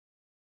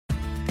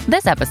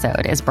This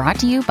episode is brought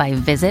to you by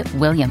Visit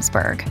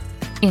Williamsburg.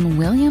 In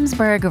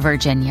Williamsburg,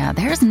 Virginia,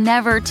 there's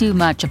never too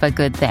much of a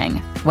good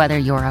thing. Whether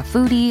you're a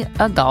foodie,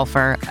 a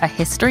golfer, a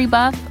history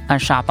buff, a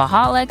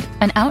shopaholic,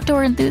 an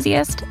outdoor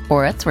enthusiast,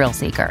 or a thrill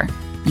seeker,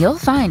 you'll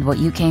find what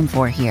you came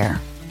for here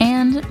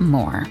and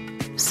more.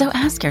 So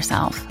ask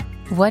yourself,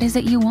 what is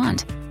it you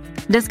want?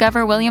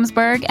 Discover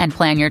Williamsburg and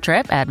plan your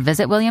trip at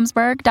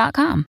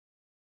visitwilliamsburg.com.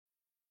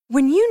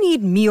 When you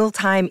need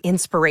mealtime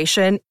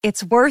inspiration,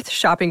 it's worth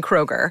shopping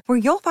Kroger, where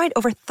you'll find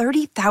over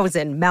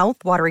 30,000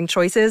 mouth-watering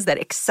choices that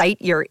excite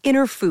your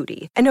inner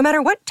foodie. And no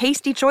matter what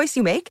tasty choice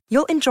you make,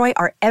 you'll enjoy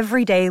our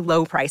everyday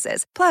low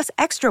prices, plus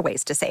extra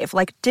ways to save,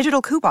 like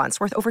digital coupons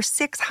worth over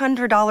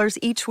 $600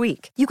 each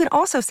week. You can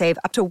also save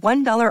up to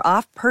 $1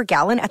 off per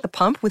gallon at the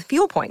pump with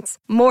fuel points.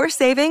 More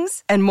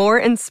savings and more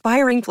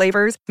inspiring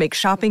flavors make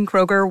shopping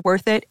Kroger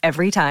worth it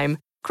every time.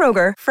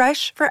 Kroger,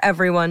 fresh for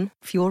everyone.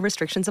 Fuel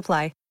restrictions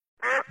apply.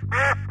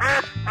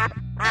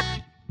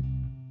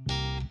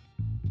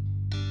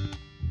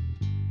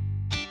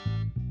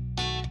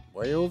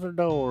 Wheels or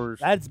doors?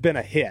 That's been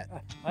a hit.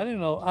 I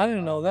didn't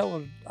know that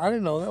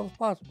was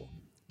possible.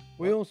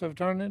 Wheels have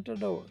turned into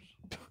doors.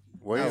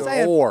 Wheels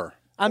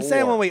I'm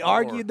saying when we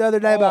argued the other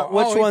day about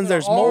which ones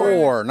there's more.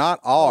 Or, not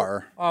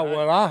R. Oh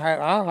well, I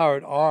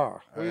heard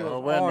R.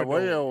 Well, when the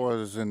wheel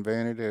was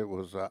invented, it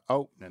was an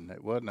opening.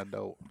 It wasn't a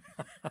door.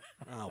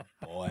 Oh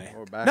boy.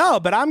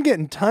 No, but I'm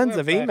getting tons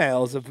of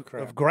emails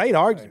of great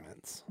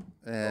arguments.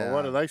 Yeah. Well,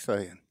 what are they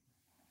saying?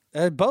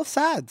 Both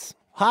sides.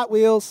 Hot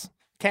Wheels,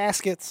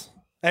 caskets,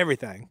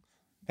 everything.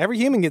 Every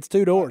human gets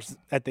two doors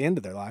at the end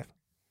of their life.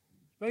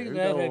 Speaking of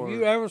that, have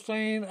you ever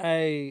seen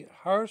a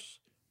hearse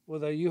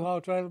with a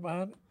U-Haul trailer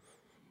behind it?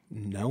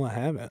 No, I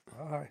haven't.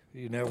 All right,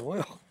 you never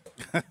will.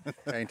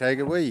 Can't take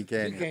it with you,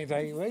 can you? You can't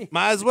take it with you.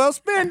 Might as well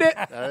spend it.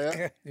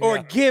 Or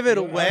give it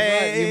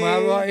away. Right. You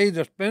might as well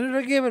either spend it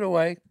or give it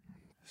away.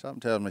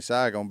 Something tells me Si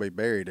going to be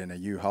buried in a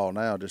U-Haul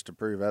now just to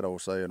prove that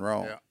old saying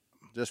wrong. Yeah.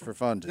 Just for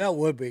fun. That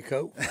would be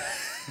cool.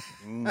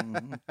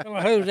 Mm-hmm. Tell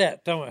me, who's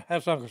that? Tell me,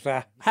 that's Uncle Si.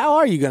 How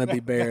are you going to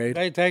be buried?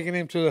 They taking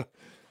him to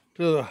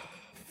the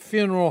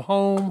funeral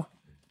home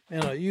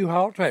in a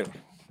U-Haul trailer.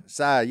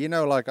 Si, you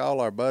know, like all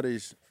our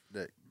buddies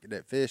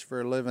that fish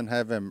for a living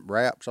have them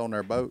wraps on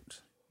their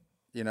boats,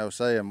 you know,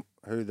 saying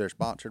who they're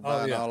sponsored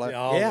by and all that.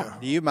 Yeah.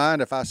 Do you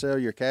mind if I sell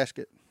your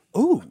casket?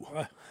 Ooh.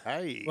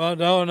 Hey. Well,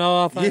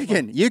 no, I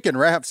think you can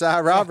wrap Si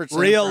Robertson.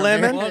 Real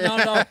lemon?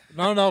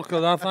 Well, no,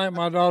 because I think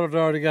my daughter's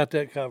already got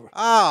that covered.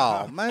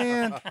 Oh,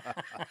 man.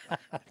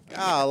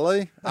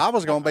 Golly. I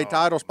was going to be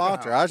title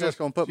sponsor. I was just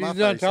going to put my She's face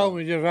done told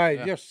on.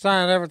 me just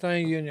sign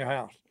everything you in your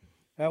house.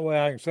 That way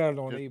I can sell it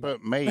on eBay.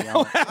 Put me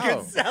on. I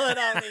can sell it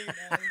on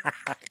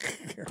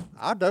eBay.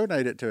 I'll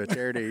donate it to a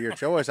charity of your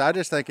choice. I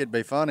just think it'd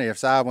be funny if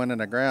Si went in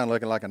the ground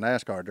looking like a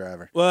NASCAR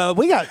driver. Well,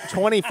 we got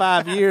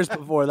 25 years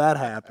before that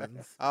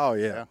happens. Oh,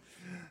 yeah.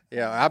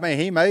 Yeah, I mean,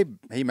 he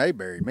may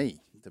bury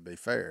me, to be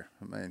fair.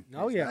 I mean,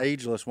 he's an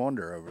ageless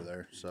wonder over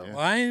there. So Well,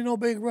 I ain't no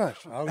big rush.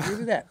 I'll give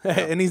you that.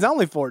 And he's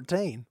only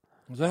 14.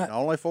 Was that?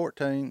 Only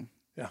 14.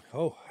 Yeah.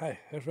 Oh, hey,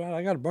 that's right.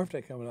 I got a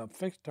birthday coming up.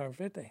 Fixed to turn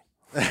 50.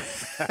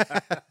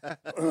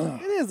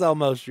 It is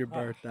almost your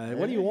birthday.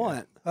 What do you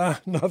want?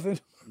 Nothing.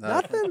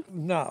 Nothing?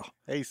 No.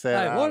 He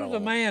said, Hey, what is a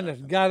man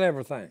that's got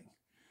everything?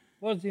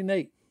 What does he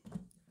need?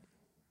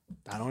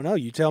 I don't know.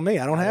 You tell me.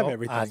 I don't have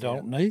everything. I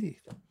don't need it.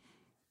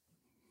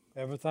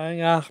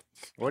 Everything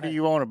What do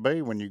you want to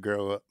be when you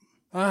grow up?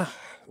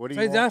 What do you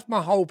want? That's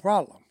my whole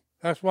problem.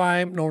 That's why I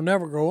ain't no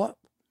never grow up.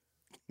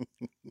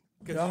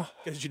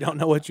 Because you don't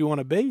know what you want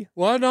to be.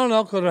 Well,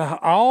 no, because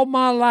all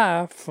my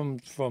life,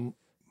 from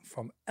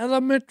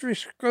elementary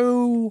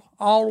school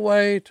all the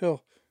way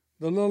to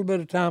the little bit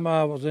of time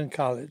I was in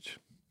college.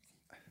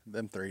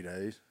 Them 3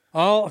 days.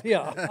 All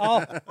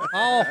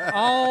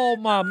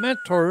my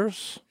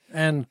mentors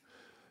and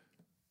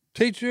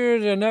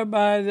teachers and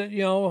everybody that,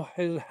 you know,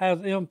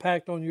 has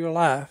impact on your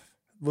life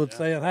would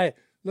say, hey,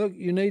 look,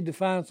 you need to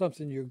find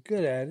something you're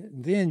good at it,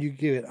 and then you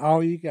give it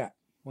all you got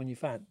when you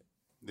find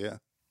it. Yeah.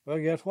 Well,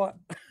 guess what?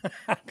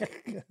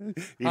 You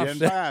didn't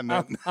find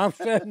nothing.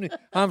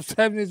 I'm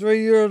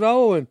 73 years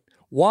old, and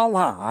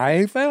voila, I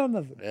ain't found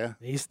nothing. Yeah.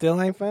 He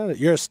still ain't found it.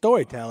 You're a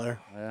storyteller.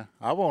 Yeah.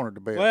 I wanted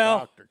to be a Well,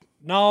 doctor.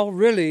 no,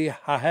 really,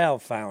 I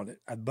have found it,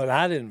 but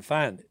I didn't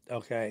find it,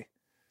 okay?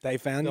 They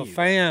found The you.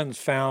 fans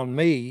found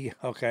me,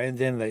 okay, and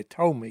then they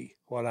told me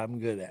what I'm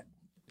good at.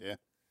 Yeah.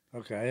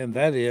 Okay, and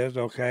that is,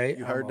 okay.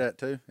 You heard that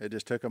too? It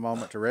just took a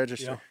moment to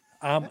register.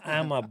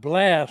 I'm a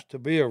blast to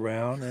be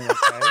around, and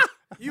okay.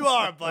 You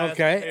are a blast.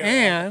 Okay,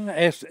 and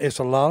it's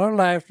a lot of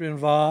laughter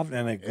involved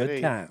and a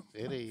good time.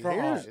 It is. For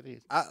all. It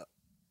is.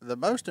 The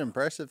most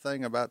impressive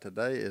thing about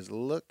today is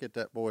look at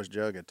that boy's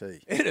jug of tea.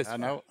 It is. I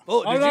know.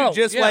 Oh, did no, you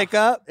just yeah. wake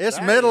up? It's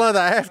middle of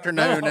the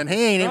afternoon, and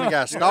he ain't even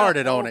got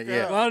started on it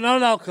yet. Well,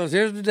 no, because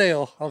here's the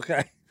deal.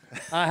 Okay,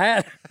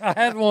 I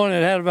had one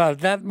that had about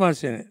that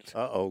much in it.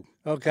 Uh-oh.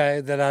 Okay,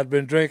 that I'd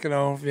been drinking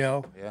on, you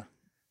know. Yeah.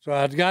 So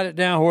I got it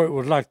down where it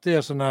was like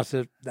this, and I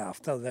said, "No,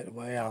 throw that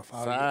away." Si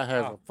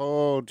has a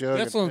full jug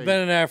This of one's tea.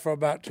 been in there for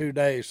about 2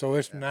 days, so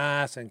it's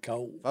nice and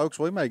cold. Folks,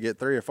 we may get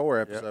 3 or 4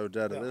 episodes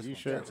out of this you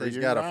one. should. Since he's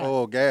You're got a right.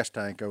 full gas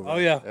tank over Oh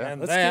there. yeah, Yeah.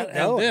 and Let's that keep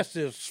and going. this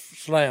is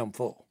slam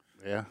full.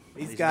 Yeah.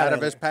 He's He's got out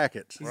of a, his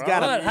packets. he's got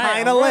But, a hey,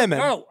 pint I of run- lemon.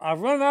 No, I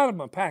run out of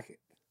my packet.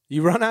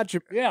 You run out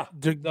your. Yeah,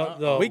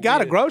 We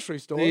got a grocery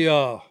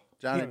store.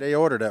 Johnny D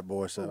ordered that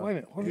boy, so. Wait a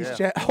minute. What is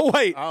Yeah. Oh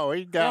wait, Oh,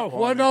 he No, got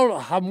well, one.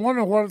 no, I'm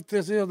wondering what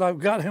this is. I've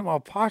got him in my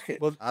pocket.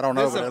 well, I don't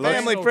know, this is but a it looks,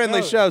 family-friendly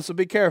Don't show, so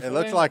be it careful.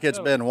 looks like it's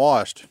been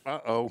washed.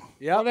 Uh-oh.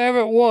 Yep. Whatever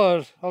it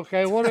was,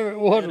 okay, whatever it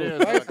was, It it is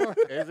was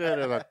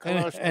paper. a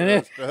cluster and of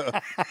it-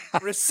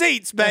 stuff.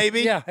 Receipts,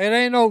 baby. Yeah, it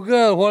ain't no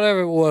good.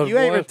 Whatever it was, You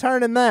ain't boys.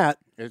 returning that.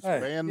 It's Hey,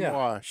 been yeah.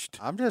 washed.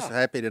 I'm just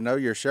happy to know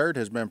your shirt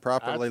has been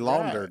properly That's right.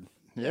 laundered.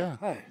 Yeah.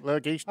 Hey.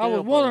 Look, he's I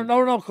was still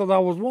wondering, because I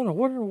was wondering,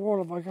 what in the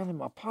world have I got in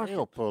my pocket?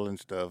 still pulling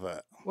stuff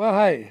out. Well,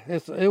 hey,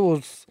 it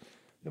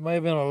may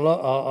have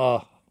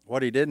been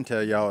What he didn't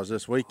tell y'all is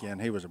this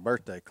weekend he was a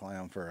birthday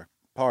clown for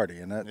a party,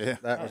 and that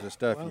was the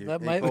stuff well, he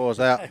that may- pulls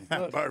out.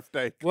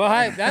 Birthday. well,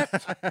 hey,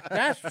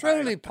 that's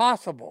truly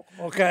possible,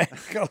 okay?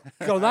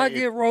 Because I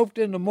get roped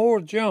into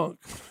more junk,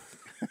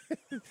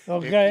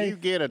 okay? If you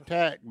get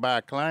attacked by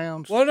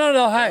clowns, Well,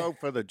 no, hey, go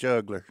for the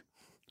juggler.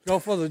 go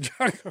for the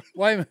junk.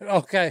 Wait a minute,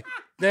 okay?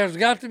 There's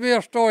got to be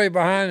a story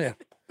behind it.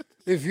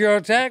 If you're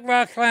attacked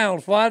by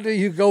clowns, why do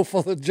you go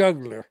for the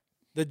juggler?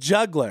 The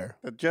juggler.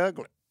 The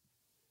juggler.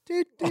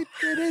 Stick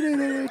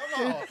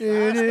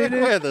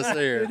with us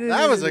here.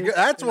 That was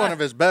that's one of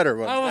his better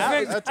ones. I was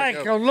thinking, That's a hey,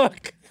 good 'cause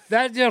look,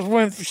 that just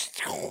went.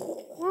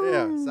 one.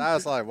 Yeah, so I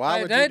was like, why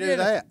Hey, would you do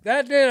that?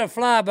 That did a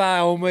flyby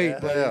on me,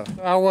 but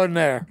Yeah. I wasn't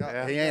there.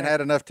 He ain't had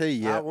enough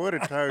tea I yet. would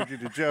have told you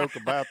the joke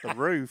about the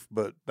roof,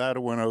 but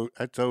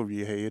that's over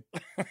your head.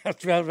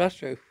 That's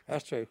true.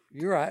 That's true.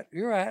 You're right.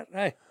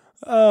 Hey,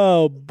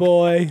 Oh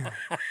boy.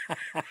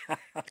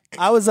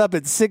 I was up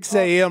at 6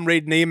 a.m.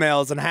 reading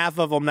emails, and half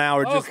of them now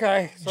are just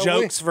okay. So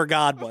jokes for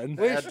Godwin.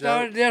 We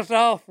started this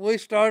off.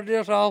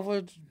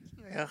 with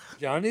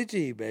Johnny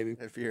G, baby.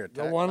 If you're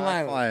The attacked one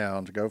by liner.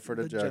 clowns, go for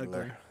the juggler.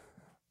 juggler.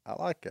 I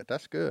like it.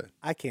 That's good.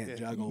 I can't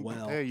juggle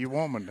well. Tell your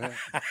woman that.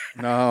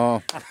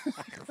 No,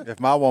 if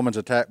my woman's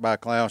attacked by a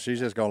clown, she's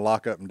just gonna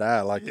lock up and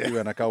die like you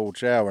in a cold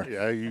shower.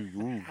 Yeah,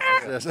 ooh.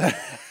 Just-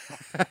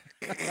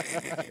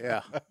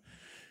 Yeah.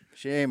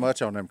 she ain't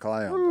much on them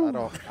clowns.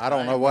 I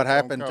don't know ain't what much on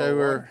happened to cold her.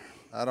 water.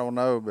 I don't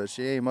know, but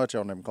she ain't much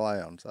on them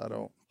clowns.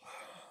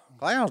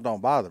 Clowns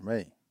don't bother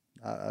me.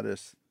 I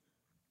just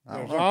I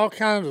don't There's know. all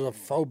kinds of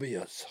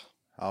phobias.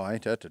 Oh,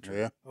 ain't that the truth?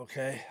 Yeah.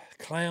 Okay,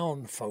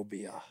 clown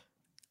phobia.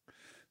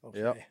 Okay.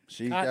 Yep.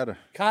 She's got a.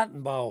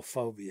 Cotton ball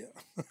phobia.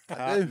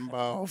 Cotton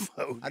ball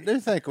I do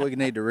think we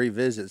need to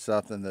revisit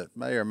something that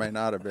may or may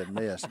not have been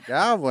missed.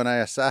 Godwin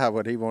asked Si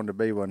what he wanted to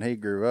be when he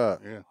grew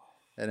up. Yeah.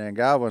 And then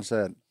Godwin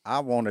said, I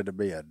wanted to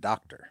be a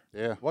doctor.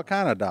 Yeah. What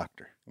kind of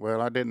doctor? Well,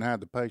 I didn't have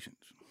the patience.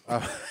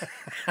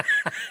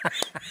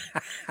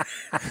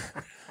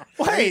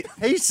 Wait,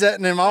 He's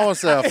setting him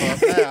himself up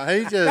now.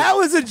 He just, that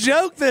was a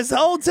joke this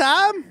whole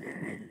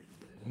time?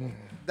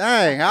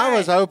 dang, I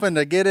was hoping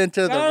to get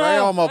into the No, no,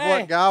 realm of hey.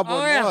 what Goblin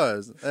Oh, yeah.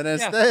 was. And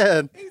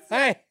instead,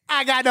 Hey,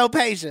 I got no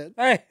patience.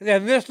 hey,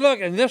 and this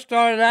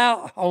started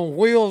out on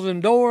wheels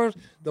and doors.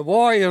 The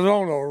Warriors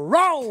on a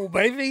roll,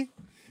 baby.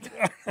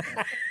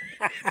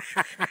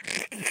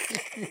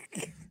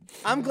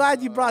 I'm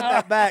glad you brought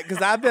that back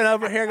because I've been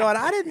over here going,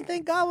 I didn't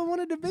think Godwin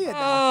wanted to be a doctor.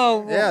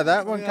 Oh, yeah,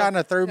 that one kind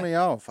of threw me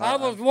off. I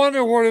was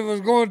wondering what it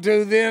was going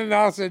to then, and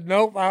I said,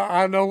 nope,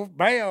 I know,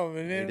 bam.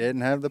 And He then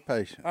didn't have the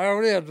patience.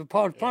 I did the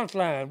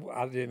punchline.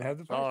 I didn't have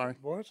the Sorry.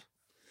 patience, boys.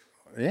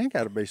 You ain't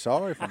got to be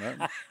sorry for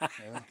nothing.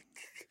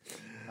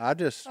 I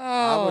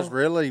was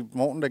really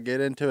wanting to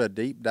get into a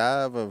deep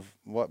dive of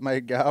what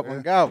made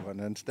Goblin Goblin.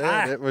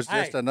 Instead, it was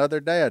just Hey.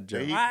 another dad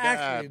joke. Deep I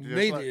actually dive, just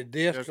needed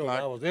this just because like-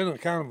 I was in a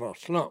kind of a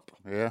slump.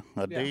 Yeah,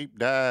 a deep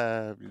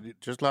dive.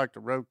 Just like the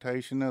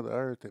rotation of the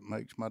earth, it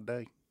makes my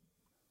day.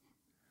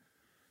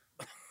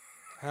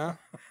 Huh?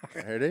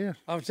 There it is.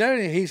 I'm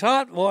telling you, he's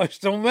hot, boys.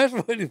 Don't mess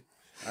with him.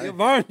 He'll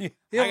burn you.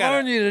 He'll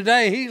burn you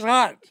today. He's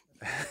hot.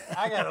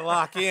 I got to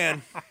lock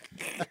in.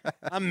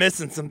 I'm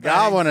missing some things.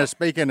 Goblin is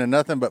speaking to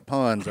nothing but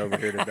puns over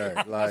here today.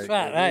 Like, That's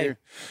right. Hey,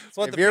 That's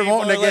what if the you're people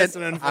wanting are to get,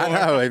 listening for. I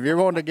know, if you're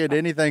wanting to get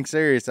anything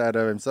serious out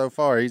of him, so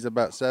far he's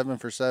about 7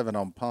 for 7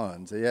 on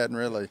puns. He hadn't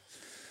really.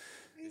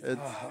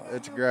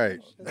 It's great.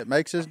 It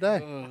makes his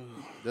day,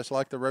 just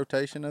like the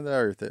rotation of the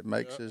earth. It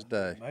makes his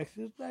day. makes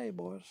his day,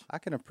 boys. I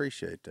can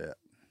appreciate that.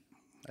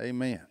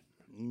 Amen.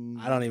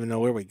 I don't even know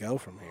where we go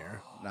from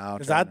here. No,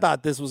 Because I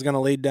thought this was going to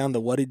lead down to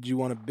what did you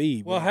want to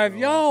be? Well, but- have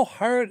y'all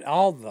heard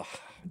all the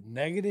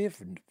negative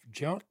and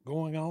junk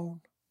going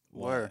on?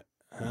 where.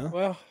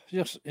 Well,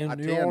 just in I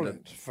New tend to-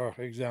 Orleans, for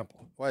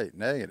example. Wait,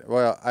 negative.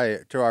 Well, hey,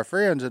 to our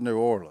friends in New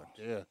Orleans,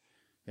 Yeah.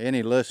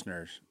 any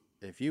listeners,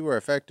 if you were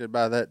affected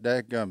by that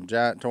dadgum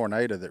giant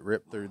tornado that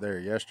ripped through there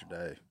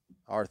yesterday,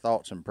 our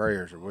thoughts and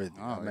prayers are with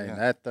you. I mean, yeah.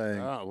 that thing.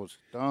 I was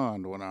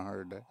stunned when I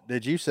heard that.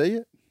 Did you see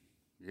it?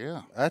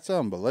 Yeah. That's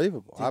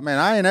unbelievable. I mean,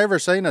 I ain't ever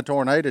seen a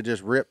tornado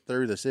just rip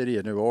through the city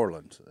of New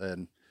Orleans,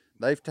 and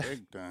they've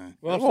Big time.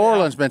 New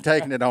Orleans been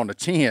taking it on the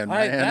chin,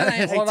 Hey, man. that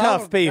ain't They what tough I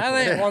was, people.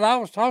 That ain't what I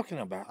was talking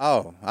about.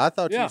 Oh, I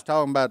thought you Yeah. was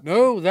talking about.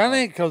 No, that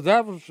ain't because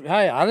that was.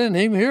 Hey, I didn't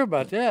even hear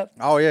about that.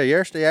 Oh yeah,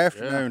 yesterday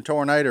afternoon,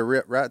 tornado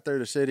ripped right through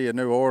the city of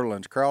New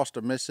Orleans, crossed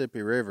the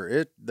Mississippi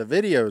River. The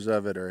videos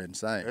of it are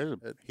insane. There's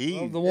a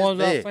heat. Of the ones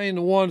big. I've seen,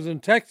 the ones in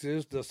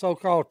Texas, the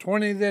so-called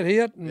 20 that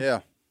hit. And,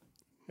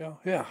 Yeah,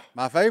 yeah.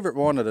 my favorite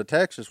one of the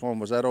Texas one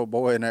was that old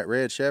boy in that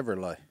red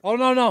Chevrolet. Oh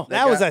no.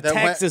 That was a that went-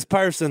 Texas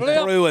person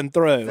Flip. through and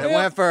through. It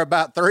went for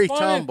about 3 Funny,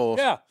 tumbles.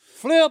 Yeah,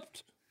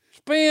 flipped,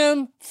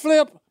 spin,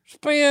 flip,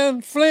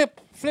 spin, flip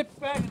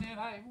back, and then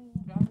hey,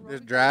 down the road.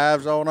 Just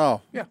drives on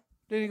off. Yeah,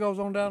 then he goes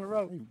on down the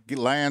road.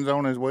 Lands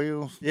on his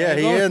wheels. Yeah,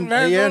 he goes- lands on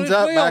ends his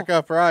up wheel. back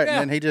upright,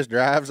 Yeah. and then he just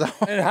drives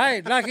off. And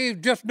hey, like he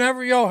just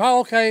never,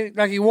 okay,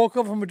 like he woke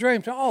up from a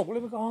dream. So, oh, well,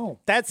 let me go home.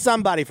 That's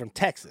somebody from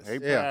Texas. He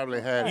Yeah.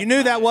 probably had. You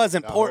knew that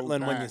wasn't the whole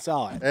Portland when time. you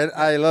saw it. And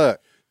hey, look,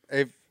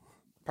 if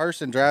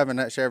person driving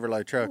that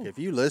Chevrolet truck, if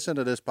you listen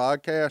to this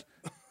podcast,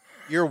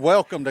 you're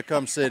welcome to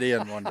come sit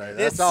in one day.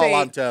 That's This all seat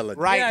I'm telling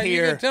you. right yeah,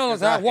 here. you can tell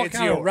us what It's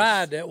kind of yours.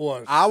 ride that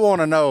was. I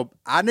want to know.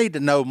 I need to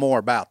know more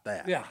about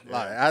that. Yeah.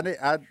 Like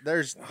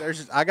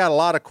I got a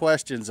lot of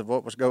questions of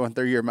what was going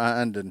through your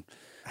mind and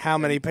How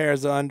many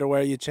pairs of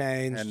underwear you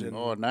changed? And,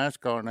 Oh,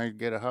 NASCAR needs to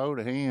get a hold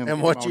of him. And Get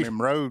what him on you-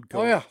 them road Oh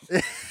courses.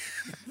 yeah.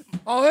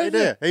 Oh, he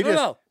did.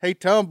 He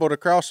tumbled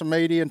across the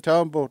median,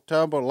 tumbled,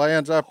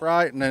 lands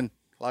upright, and then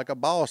like a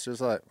boss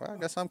is like, well, I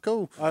guess I'm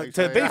cool.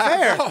 to be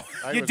fair,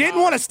 you didn't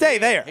want to stay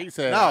there. He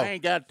said, No. I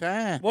ain't got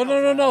time. Well,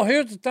 no.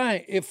 Here's the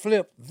thing. It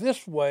flipped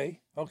this way,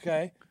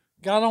 okay,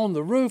 got on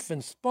the roof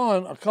and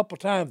spun a couple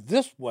times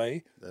this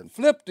way,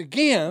 flipped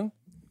again,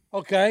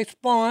 okay,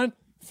 spun,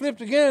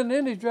 flipped again, and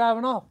then he's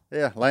driving off.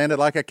 Yeah, landed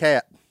like a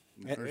cat.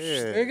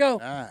 There you go.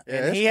 Yeah,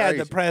 And it's he had the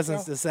crazy.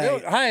 presence to say,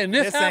 Hey, and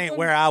this ain't happened-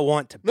 where I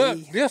want to be.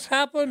 Look, this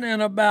happened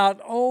in about,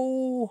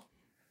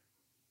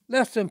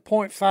 less than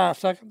 0.5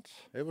 seconds.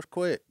 It was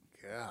quick.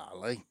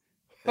 Golly.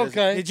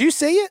 Okay. Did you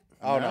see it?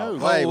 Oh no!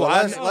 No. Hey, well,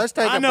 I let's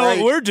take I a know break.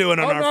 what we're doing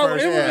on Oh, our no,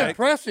 first it was break.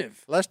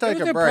 impressive. Let's It take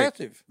was a break.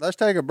 impressive. Let's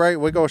take a break.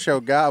 We're gonna show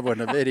Godwin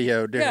a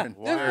video during. Yeah, this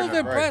during was the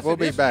break. impressive. We'll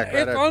be It's- back right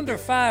It's after under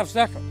this. 5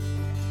 seconds.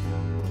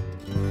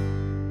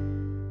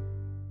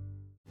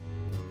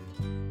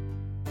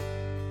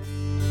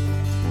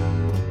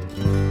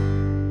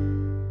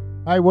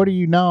 Hey, what are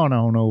you gnawing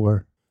on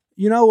over?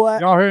 You know what?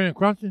 Y'all hearing it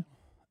crunching?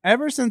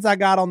 Ever since I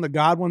got on the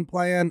Godwin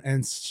plan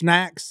and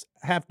snacks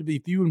have to be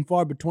few and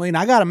far between,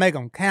 I got to make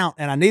them count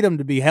and I need them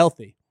to be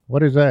healthy.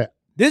 What is that?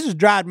 This is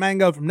dried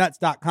mango from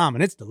nuts.com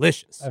and it's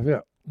delicious. That's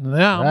it.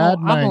 Now, Dried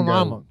I'm on mango.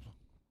 almonds.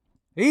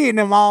 He eating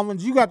them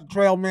almonds. You got the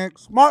trail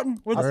mix.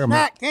 Martin, with the Trail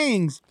Snack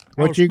Kings.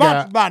 What you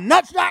sponsored by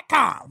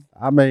nuts.com.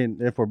 I mean,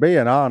 if we're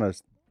being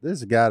honest,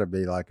 this has got to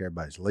be like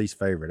everybody's least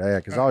favorite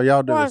ad because all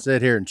y'all do is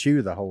sit here and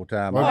chew the whole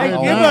time. Well, All- hey,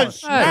 all give night. us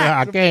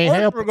snacks. I can't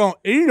help We're it. going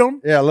to eat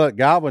them. Yeah, look,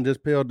 Godwin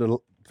just filled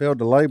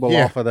the label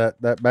Yeah. off of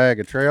that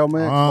bag of trail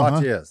mix. Uh-huh.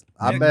 Watch this.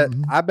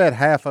 I bet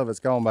half of it's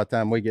gone by the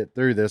time we get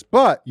through this.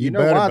 But you You know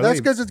better why? That's believe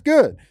it. because it's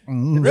good.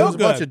 Mhm. If it Real was a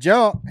bunch good. of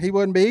junk, he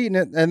wouldn't be eating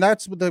it. And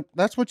that's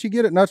what you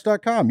get at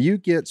nuts.com. You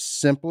get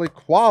simply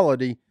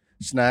quality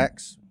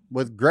snacks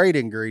with great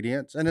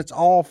ingredients, and it's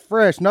all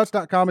fresh.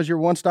 Nuts.com is your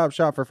one-stop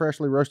shop for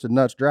freshly roasted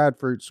nuts, dried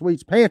fruit,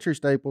 sweets, pantry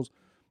staples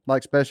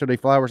like specialty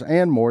flours,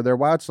 and more. Their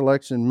wide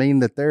selection mean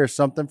that there is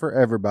something for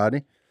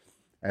everybody.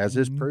 As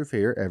is proof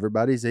here,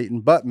 everybody's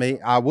eating but me.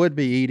 I would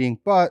be eating,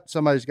 but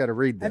somebody's got to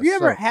read this. Have you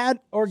ever So, had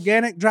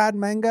organic dried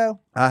mango?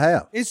 I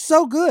have. It's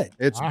so good.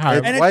 It's I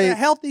have. And way it's a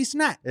healthy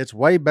snack. it's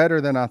way better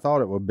than I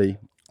thought it would be.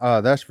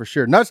 That's for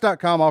sure.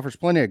 Nuts.com offers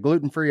plenty of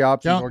gluten-free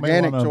options, Junk me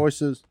organic one of 'em.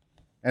 choices,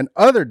 and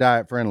other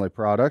diet-friendly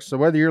products. So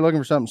whether you're looking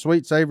for something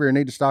sweet, savory, or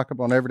need to stock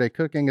up on everyday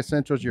cooking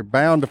essentials, you're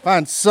bound to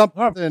find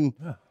something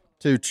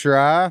to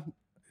try.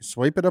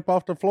 Sweep it up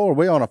off the floor.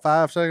 We on a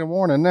 5-second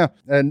warning now.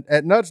 And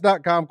at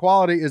nuts.com,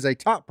 quality is a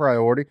top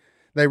priority.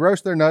 They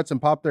roast their nuts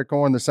and pop their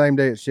corn the same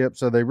day it ships,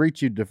 so they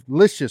reach you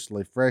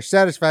deliciously fresh.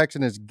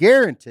 Satisfaction is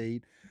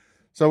guaranteed.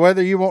 So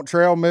whether you want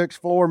trail mix,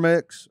 floor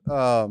mix,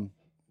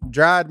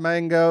 dried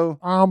mango,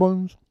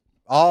 Almonds.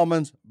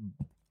 almonds,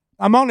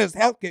 I'm on this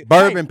health kit.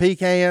 bourbon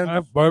pecan,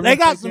 Hey, they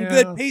got some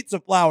good pizza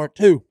flour,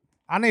 too.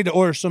 I need to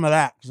order some of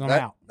that because I'm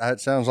out.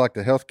 that sounds like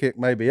the health kick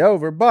may be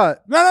over,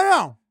 but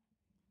No.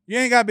 You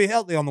ain't got to be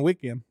healthy on the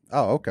weekend.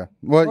 oh, okay.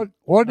 Well,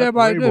 What did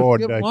everybody do?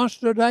 reward Get day. lunch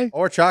today?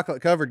 or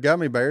chocolate covered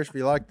gummy bears if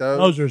you like those.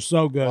 Those are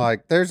so good.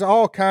 Like, there's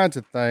all kinds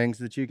of things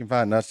that you can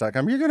find at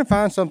nuts.com. You're going to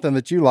find something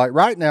that you like.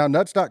 Right now,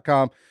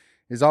 nuts.com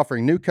is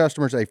offering new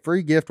customers a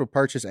free gift with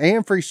purchase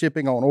and free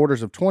shipping on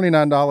orders of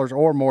 $29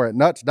 or more at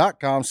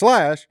nuts.com/.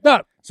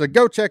 Stop. So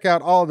go check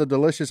out all the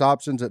delicious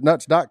options at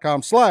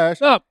nuts.com/.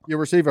 Stop. You'll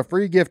receive a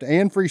free gift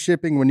and free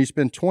shipping when you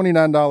spend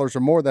 $29 or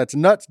more. That's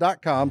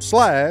nuts.com/.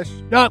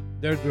 Stop.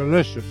 They're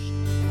delicious.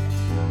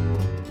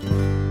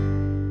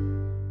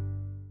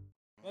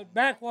 But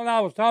back when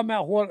I was talking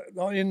about what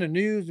in the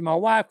news, my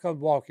wife comes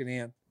walking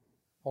in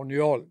on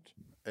New Orleans.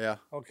 Yeah.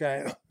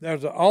 Okay,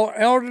 there's an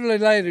elderly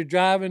lady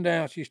driving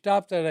down. She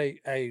stopped at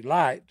a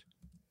light.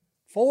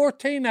 4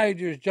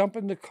 teenagers jump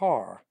in the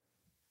car.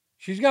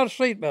 She's got a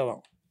seatbelt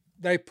on.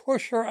 They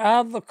push her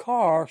out of the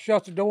car,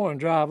 shut the door, and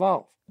drive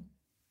off.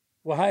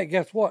 Well, hey,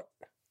 guess what?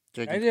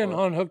 They didn't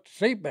unhook the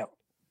seatbelt.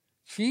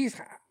 She's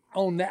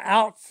on the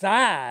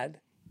outside.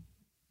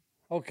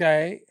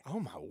 Okay. Oh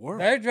my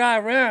word! They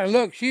drive around and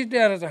look, she's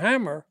dead as a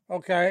hammer.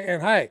 Okay,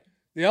 and hey,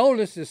 the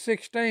oldest is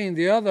 16.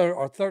 The other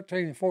are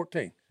 13 and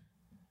 14.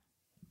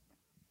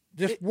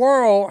 This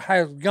world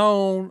has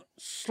gone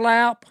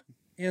slap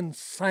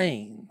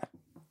insane.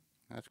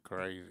 That's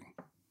crazy.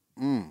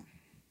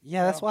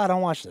 Yeah, that's why I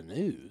don't watch the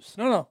news.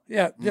 No,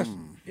 yeah, just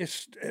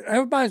it's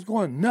everybody's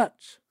going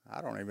nuts.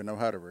 I don't even know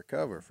how to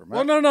recover from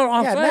that. Well, no,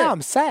 I'm Yeah, saying now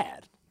I'm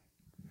sad.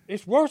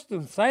 it's worse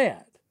than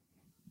sad.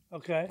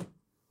 Okay.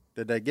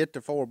 Did they get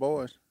the 4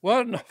 boys?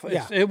 Well, no,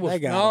 Yeah, it was they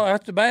got no. 'em.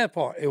 That's the bad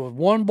part. It was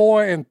 1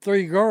 boy and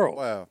 3 girls.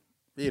 Well,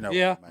 you know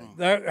yeah. what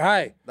I mean.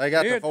 Hey, They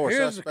got the 4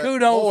 here's suspects. the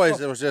kudos. Boys,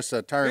 for, it was just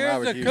a term I here's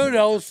was the using.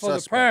 kudos for the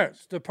Suspects.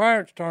 parents. The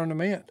parents turned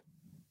them in.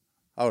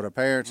 Oh, the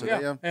parents of Yeah,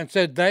 them? and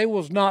said they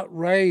was not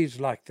raised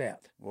like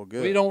that. Well,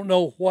 good. We don't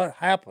know what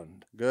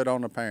happened. Good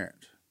on the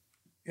parents.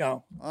 You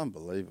know,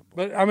 Unbelievable.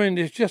 but I mean,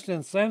 it's just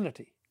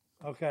insanity.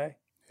 Okay.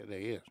 It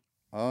is.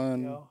 You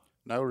know?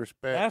 No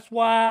respect. That's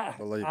why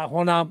Believable.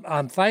 when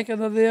I'm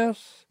thinking of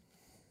this,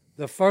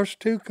 the first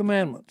 2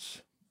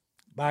 commandments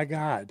by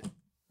God.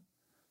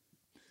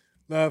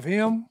 Love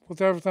him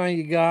with everything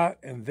you got,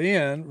 and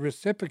then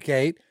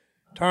reciprocate,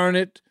 turn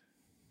it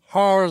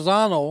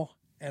horizontal,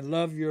 and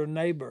love your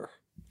neighbor,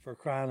 for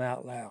crying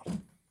out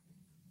loud.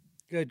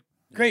 Good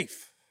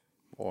grief.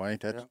 Boy,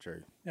 ain't that the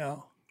truth. You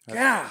know,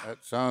 yeah.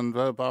 That sums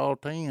up all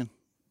 10.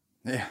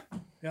 Yeah.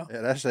 Yeah.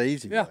 Yeah, that's the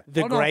easy Yeah. way.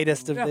 The Oh, no.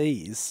 greatest of Yeah.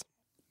 these.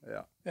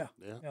 Yeah. Yeah.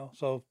 Yeah. You know,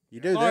 so You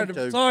do sorry them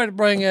to, too. sorry to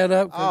bring that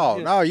up. 'cause, Oh,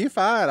 you know, no, you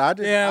fine. I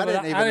just Yeah, I but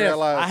didn't I even just-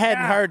 realize I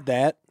hadn't heard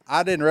that.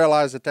 I didn't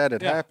realize that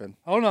had Yeah. happened.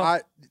 Oh, no.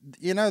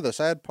 You know, the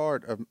sad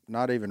part of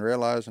not even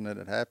realizing that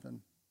it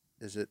happened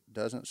is it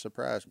doesn't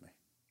surprise me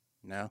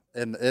No.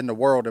 in the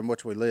world in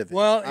which we live in.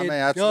 Well, I mean, it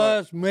that's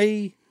does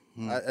me.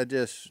 I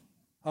just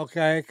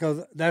Okay,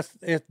 because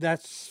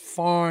that's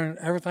foreign.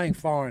 Everything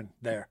foreign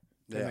there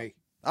to Yeah. me.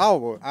 oh,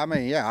 well, I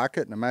mean, yeah, I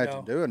couldn't imagine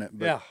Yeah. doing it.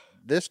 But Yeah.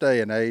 this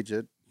day and age,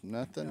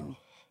 nothing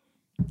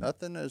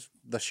is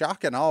the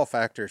shock and awe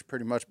factor has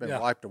pretty much been Yeah.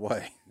 wiped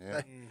away.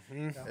 Yeah.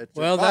 It's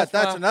Well, but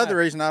that's why another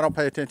reason I don't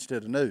pay attention to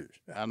the news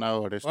I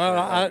know it is. Well,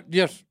 I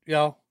just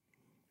yeah.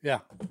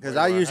 because We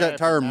I were use that happy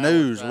term now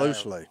news it's out.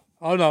 loosely.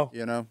 Oh no.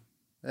 You know,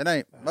 it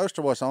ain't most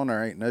of what's on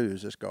there ain't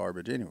news. It's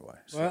garbage anyway.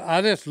 So. Well,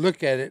 I just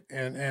look at it,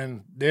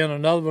 and then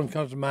another one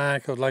comes to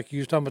mind because, like you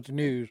was talking about the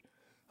news,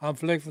 I'm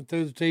flicking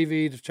through the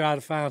TV to try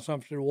to find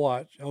something to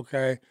watch.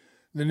 Okay,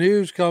 the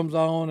news comes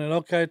on, and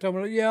okay, tell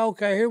me, yeah,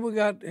 okay, here we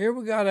got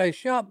a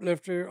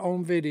shoplifter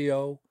on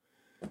video.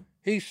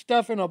 He's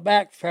stuffing a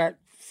backpack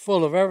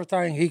full of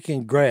everything he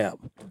can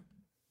grab.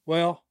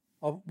 Well,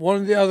 one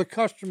of the other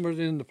customers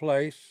in the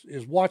place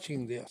is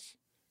watching this.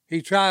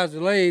 He tries to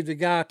leave. The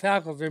guy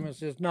tackles him and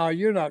says, "No,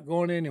 you're not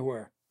going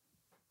anywhere.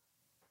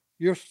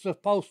 You're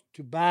supposed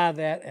to buy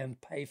that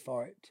and pay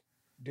for it,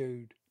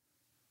 dude."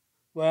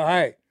 Well,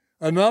 hey,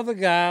 another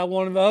guy,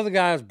 one of the other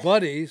guy's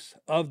buddies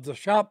of the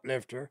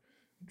shoplifter,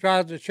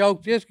 tries to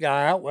choke this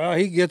guy out. Well,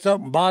 he gets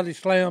up and body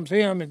slams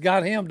him and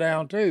got him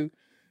down too.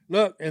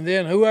 Look, and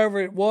then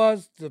whoever it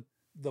was, the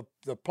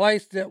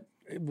place that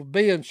it was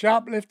being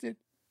shoplifted,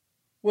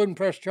 wouldn't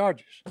press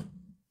charges.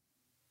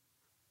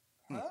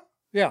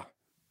 Yeah.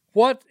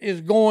 What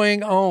is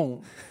going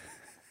on?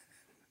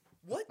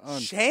 What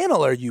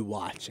channel are you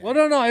watching? Well,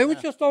 no, it was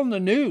just on the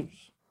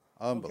news.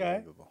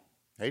 Unbelievable.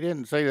 He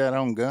didn't see that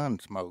on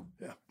Gunsmoke.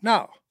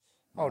 No.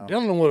 Oh,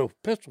 Dylan would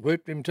have pistol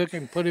whipped him,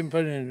 put him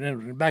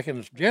back in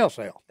the jail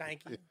cell.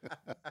 Thank you.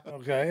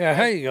 Okay, yeah,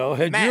 there you go.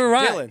 Matt You're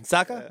right. Dillon,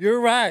 sucker.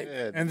 You're right.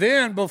 And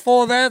then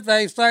before that,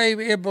 they say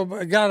it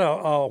got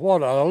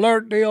an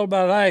alert deal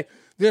about, hey,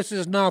 this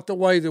is not the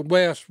way the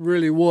West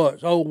really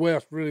was. Old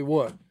West really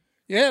was.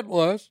 Yeah, it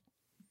was.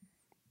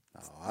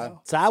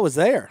 So I was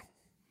there.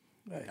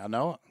 I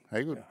know it.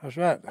 He was, That's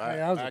right.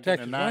 Hey, I was a back in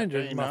Texas the Ranger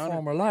in my 1900s.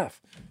 former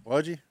life.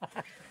 Would you?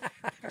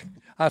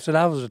 I said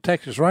I was a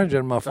Texas Ranger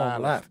in my former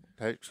life.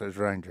 Texas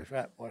Rangers.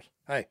 That's right, boys.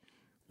 Hey,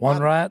 one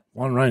right,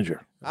 one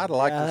Ranger. I'd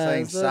like to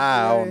sing As a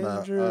Sigh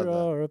stranger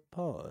or a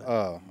pod.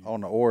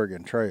 on the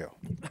Oregon Trail.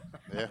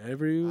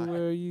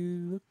 Everywhere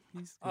you look,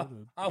 he's gonna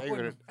I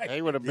wouldn't.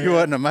 He would have been. You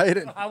wouldn't have made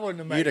it. I wouldn't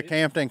have made You'd have it.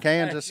 camped in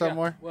Kansas Yeah.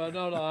 somewhere. Well,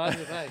 no, I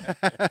just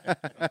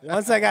hey.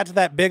 Once I got to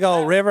that big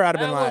old river, I'd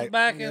have That been was like,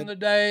 back in the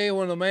day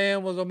when a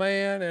man was a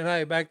man, and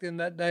hey, back in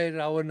that day,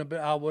 I wouldn't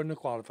have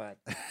qualified.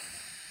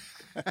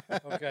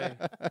 Okay.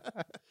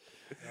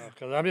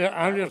 Because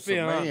I'm just being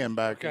some honest. man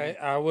back Okay,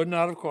 I would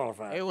not have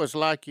qualified. It was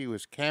like you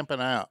was camping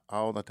out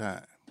all the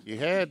time. You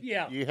had,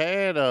 Yeah.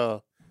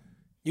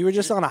 you were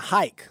just on a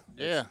hike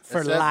yeah,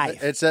 for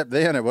life. Except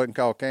then it wasn't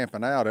called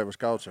camping out. It was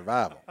called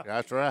survival.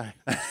 that's right.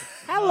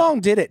 How long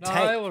did it No,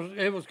 take?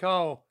 it was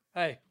called.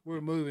 Hey,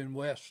 we're moving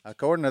west.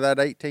 According to that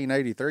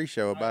 1883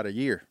 show, about a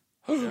year.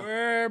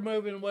 We're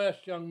moving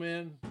west, young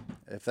men.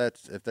 If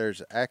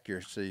there's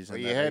accuracies Well,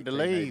 in you that had to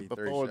leave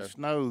 1883 before the show.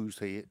 snows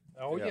hit,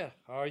 Oh, Yeah. yeah.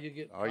 Or you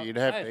get. or you'd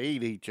have hey, to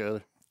eat each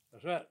other.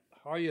 That's right.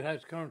 Or you'd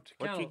have to come to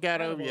What you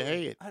got over your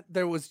head?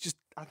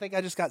 I think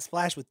I just got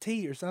splashed with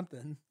tea or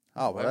something.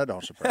 Oh, well, that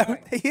don't surprise me.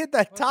 He hit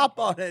that top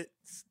on it,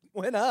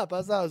 went up.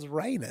 I thought it was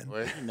raining.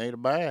 Well, you need a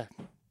bath.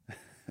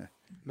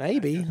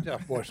 Maybe.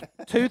 Tough boys.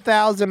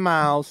 2,000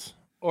 miles,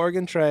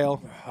 Oregon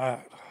Trail.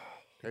 All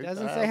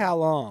Doesn't say how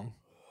long.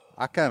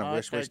 I kind of Oh,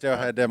 wish we okay. still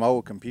had them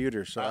old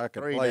computers so About I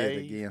could 3 play days.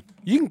 it again.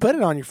 You can put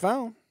it on your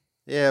phone.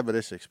 Yeah, but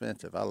it's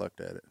expensive. I looked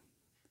at it.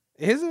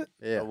 Is it?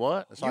 Yeah. A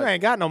what? It's You like,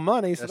 ain't got no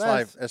money, so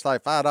that's... it's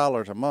like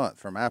 $5 a month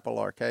from Apple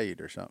Arcade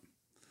or something.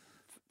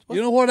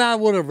 You know what I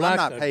would have I'm liked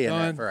not to paying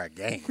done? that for a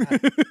game.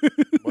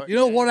 You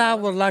know what I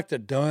would like to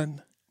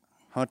done?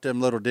 Hunt them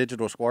little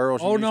digital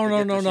squirrels. you Oh used no to no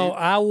get no to no! shoot.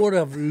 I would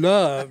have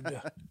loved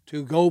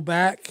to go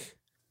back,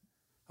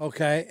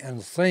 okay,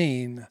 and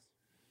seen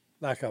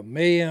like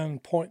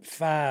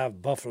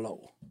 1.5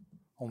 buffalo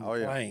on Oh, the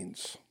yeah.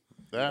 plains.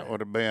 That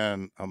would have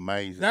been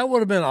amazing. That would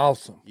have been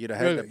awesome. You'd have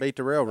had to Really. beat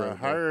the The railroad. there.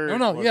 herd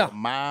No, was yeah. a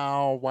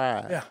mile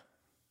wide. Yeah.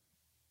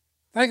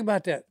 Think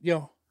about that,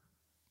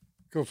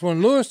 because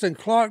when Lewis and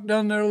Clark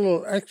done their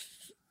little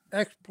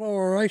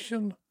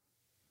exploration,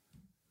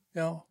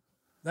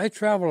 they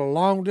traveled a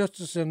long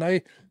distance and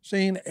they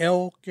seen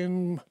elk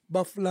and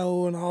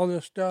buffalo and all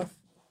this stuff.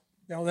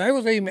 There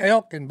was even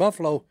elk and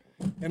buffalo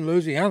in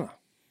Louisiana.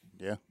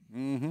 Yeah.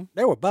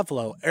 There were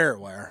buffalo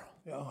everywhere.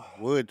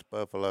 Woods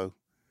buffalo.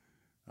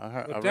 I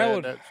But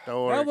read that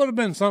story. That would have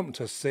been something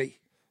to see,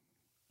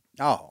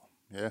 Oh,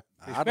 Yeah.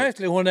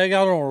 especially when they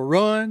got on a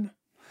run.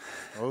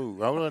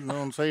 Oh, I wouldn't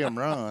want to see them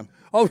run.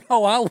 Oh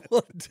no, I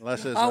would.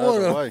 unless it's the I other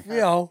would way.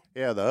 have,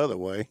 Yeah, the other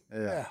way.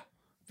 Yeah.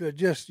 but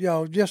just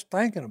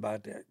thinking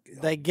about that.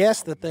 They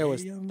guessed that there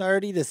was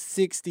 30 to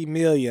 60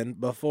 million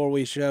before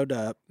we showed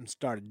up and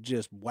started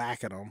just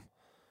whacking them.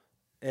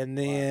 And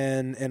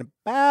then in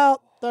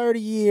about 30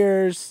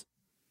 years,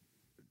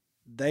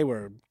 they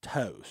were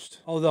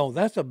toast. Oh no,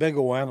 that's a big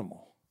old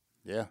animal.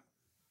 Yeah.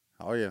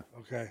 Oh, yeah.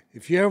 Okay,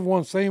 if you ever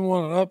want to see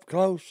one up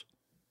close,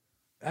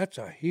 that's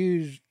a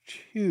huge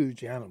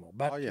animal.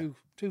 About Oh, yeah.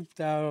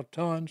 2,000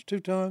 tons, 2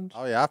 tons.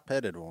 Oh, yeah. I've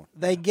petted one.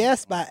 They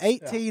guessed by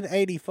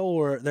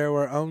 1884 there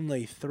were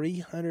only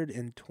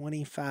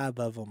 325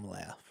 of them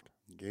left.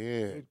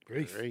 Good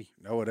grief. grief.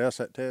 You know what else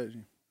that tells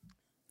you?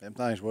 Them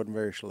things wasn't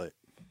very slick.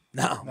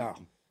 No. No.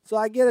 So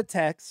I get a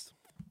text.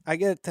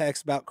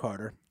 About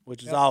Carter,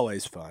 which is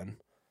always fun.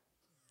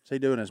 Is he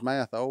doing his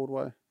math the old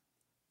way?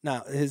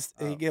 No,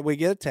 we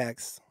get a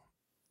text.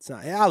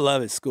 I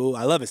love his school.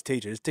 I love his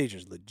teacher. His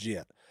teacher's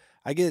legit.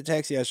 I get a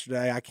text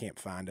yesterday. I can't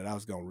find it. I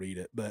was going to read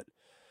it, but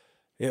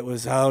it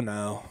was, oh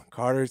no,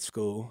 Carter at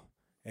school,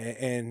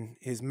 and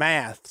his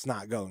math's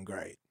not going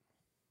great.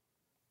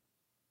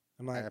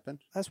 I'm like, Happened.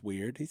 that's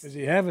weird. Is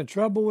he having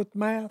trouble with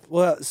math?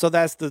 Well, so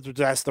that's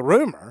the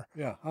rumor.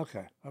 Yeah.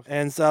 Okay.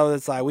 And so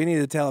it's like we need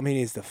to tell him he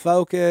needs to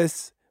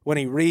focus. When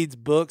he reads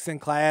books in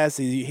class,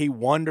 he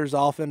wanders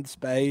off into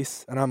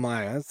space. And I'm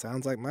like, that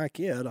sounds like my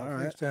kid. All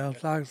right.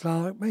 Sounds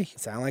like me.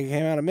 Sound like it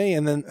came out of me.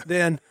 And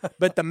then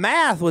but the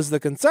math was the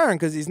concern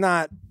because he's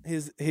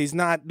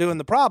not doing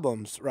the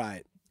problems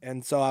right.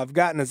 And so I've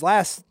gotten his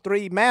last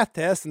 3 math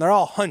tests and they're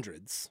all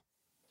hundreds.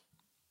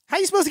 How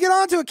you supposed to get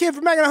on to a kid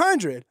for making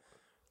 100?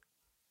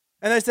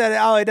 And they said,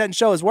 oh, he doesn't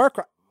show his work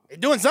right. He's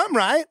doing something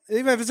right,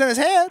 even if it's in his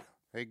head.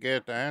 He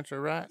get the answer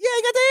right? Yeah,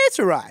 he got the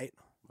answer right.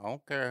 I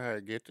don't care how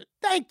he gets it.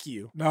 Thank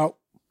you. No.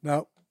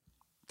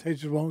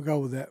 Teachers won't go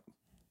with that.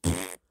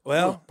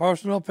 Well,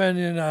 Personal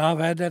opinion, I've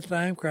had that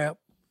same crap.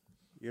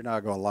 You're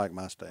not going to like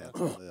my stance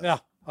on this. Yeah.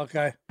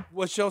 Okay.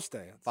 what's your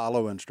stance?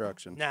 Follow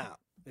instructions. Now,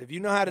 if you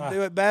know how to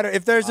do it better,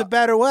 if there's a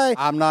better way,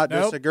 I'm not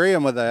Nope.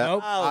 disagreeing with that.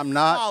 Nope. I'm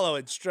not. follow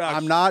instructions.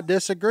 I'm not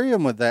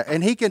disagreeing with that,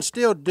 and he can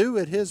still do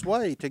it his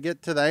way to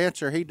get to the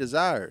answer he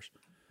desires.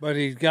 But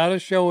he's got to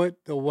show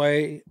it the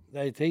way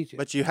they teach it.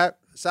 But you have,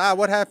 Si,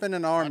 what happened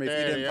in the army if you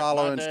Daddy- didn't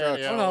follow my daddy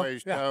instructions? no,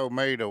 always yeah. told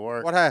me to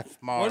work. What happened?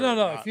 Smarter, Well,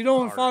 no. not If you don't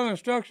harder. follow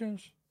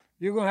instructions,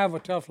 you're gonna have a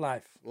tough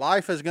life.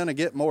 Life is going to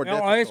get more No,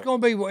 difficult.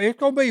 it's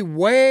gonna be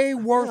way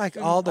worse like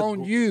than all the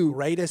on you.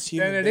 greatest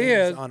human than it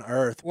beings is. on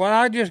earth. Well,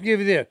 I just give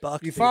you this: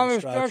 Buck you the follow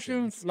instructions.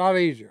 instructions, a lot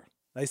easier.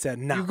 They said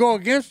no. You go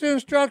against the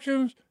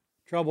instructions,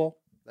 trouble.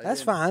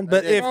 That's fine. They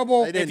But didn't- if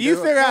Trouble. they if didn't you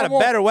do it. figure out a Trouble.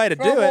 better way to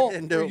do Trouble. They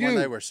didn't do for it when you.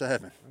 they were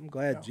 7. I'm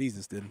glad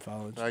Jesus didn't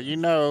follow. So you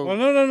know. Well,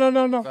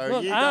 no. so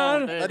Look, you I-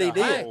 don't But he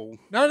did.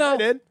 no. He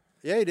did.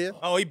 Yeah, he did.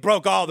 Oh, he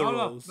broke all the No,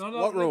 rules. no.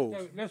 What rules?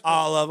 Listen.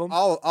 All of them.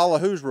 All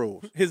of whose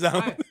rules? His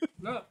own. Hey,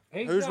 look,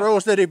 he's Whose got-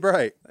 rules did he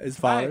break? His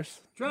Hey,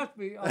 father's. trust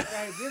me,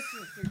 okay, this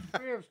is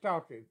experience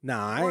talking. No,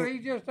 I What ain't.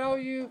 he just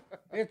told you,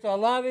 it's a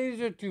lot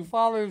easier to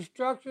follow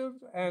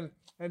instructions and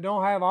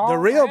don't have all The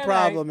real headache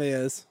problem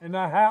is and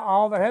not have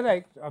all the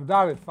headaches of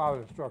not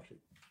following instructions.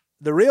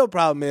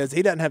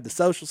 he doesn't have the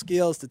social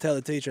skills to tell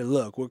the teacher,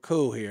 look, we're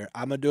cool here.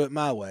 I'm gonna do it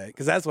my way,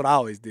 because that's what I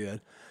always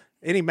did.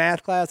 Any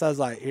math class, I was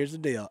like, here's the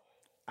deal.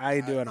 I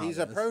ain't doing all He's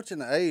this. approaching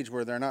the age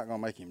where they're not going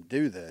to make him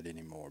do that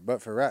anymore.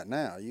 But for right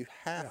now, you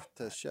have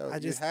to show.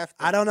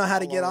 I don't know how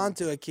to get follow.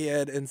 onto a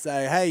kid and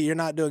say, "Hey, you're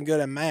not doing good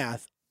in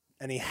math,"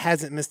 and he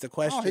hasn't missed a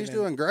question. Oh, he's in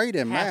doing great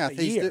in half math.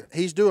 a year.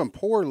 He's doing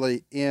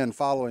poorly in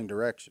following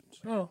directions.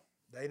 No,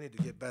 They need to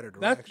get better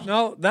that's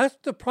direction. that's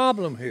the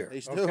problem here.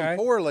 He's doing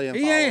poorly in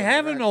He following ain't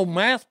having no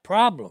math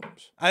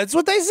problems. That's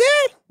what they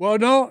said. Well,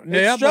 no,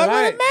 yeah, but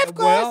struggling in math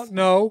well, class.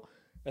 no,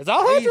 That's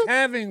all I he's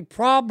having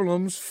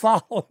problems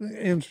following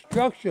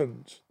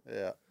instructions.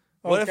 Yeah.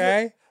 What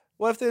Okay,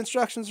 What if the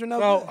instructions are no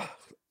so. good?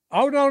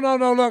 Oh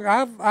no! Look,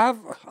 I've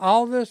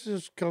all this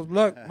is because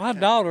look, my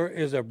daughter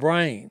is a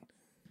brain.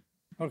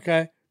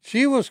 Okay,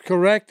 she was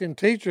correcting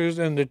teachers,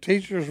 and the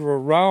teachers were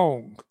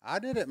wrong. I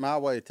did it my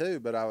way too,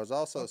 but I was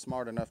also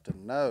smart enough to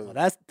know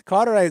That's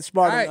Carter ain't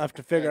smart Right. enough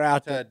to figure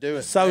out to the do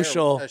it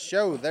social. to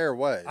show their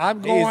way.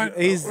 I'm going.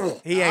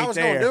 He I ain't was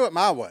going there. to do it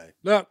my way.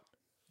 Look,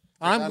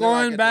 I I'm knew I'd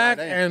going get back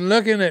the right answer. and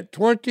looking at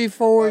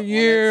 24 But when it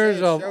years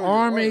said of show your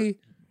Army. work,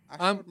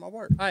 I showed my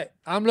work.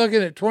 I'm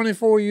looking at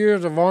 24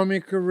 years of Army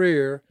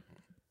career.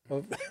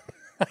 Of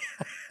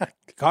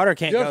Carter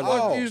can't just go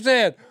what there. you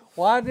said.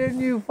 Why didn't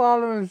you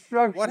follow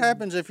instructions? What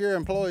happens if your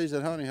employees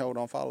at Honey Hole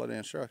don't follow the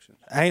instructions?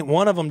 Ain't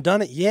one of them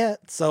done it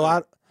yet. So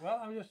Well,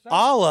 I'm just saying.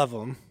 all of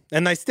them,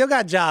 and they still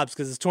got jobs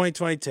because it's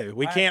 2022.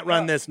 We can't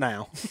run this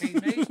now. He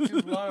needs to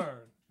learn.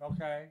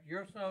 Okay,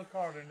 your son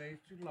Carter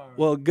needs to learn.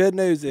 Well, good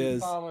news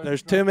is follow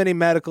there's too many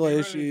medical really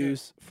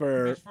issues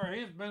for it's for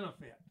his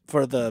benefit.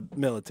 the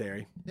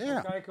military. Yeah.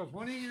 Okay, because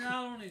when he's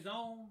out on his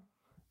own,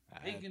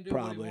 he can do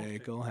Probably what he wants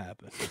ain't to. gonna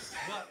happen.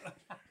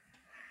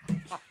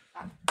 But,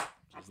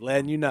 Just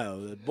letting you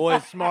know, the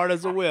boy's smart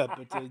as a whip,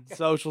 but the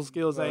social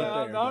skills ain't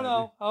there.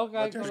 no. Okay.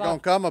 But there's 'cause going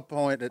to come a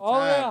point Oh,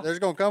 yeah. There's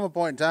going to come a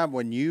point in time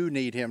when you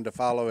need him to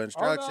follow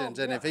instructions.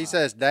 And yeah. if he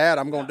says, "Dad,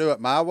 I'm going to do it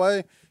my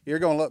way," you're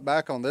going to look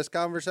back on this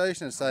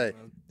conversation and say,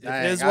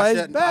 "Dang, his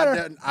way's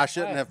better." I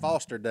shouldn't have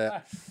fostered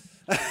that."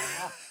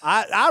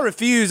 I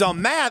refuse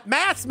on math.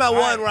 Math's my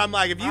one where I'm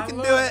like, if you can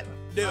do it,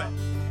 do it.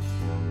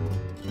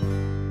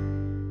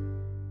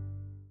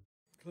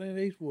 Clint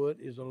Eastwood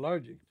is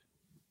allergic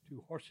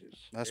to horses.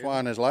 That's why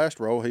in his last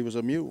role he was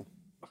a mule.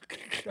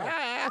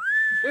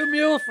 2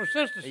 mules for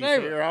Sister He's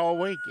Sarah. here all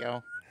week,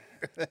 y'all.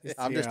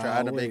 I'm just here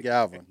trying to all be week.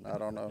 Galvin. I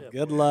don't know.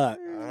 Good luck.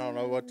 I don't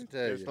know what to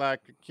tell Just you.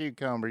 like the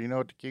cucumber. You know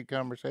what the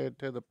cucumber said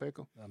to the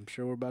pickle? I'm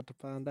sure we're about to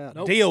find out.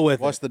 Nope. Deal with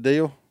What's it. the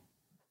deal?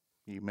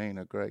 You mean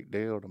a great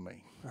deal to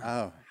me.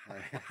 Oh.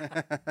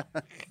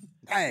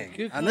 Dang. I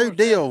Cucumber knew said-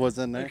 deal was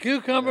in The there.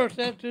 cucumber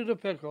said to the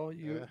pickle.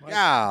 You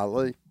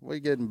Golly, we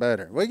getting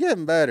better. We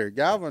getting better.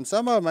 Galvin,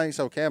 some of them ain't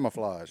so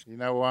camouflaged. You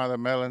know why the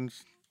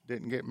melons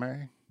didn't get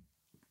married?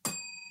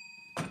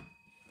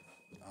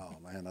 Oh,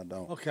 man, I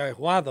don't. okay?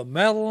 Why the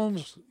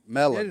melons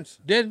Melons.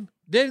 didn't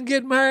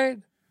get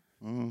married?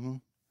 Mm-hmm.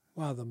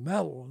 Why the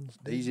melons?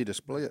 Easy to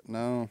split.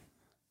 No.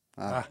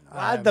 I don't know. I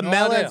Why'd have the no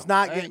melons idea.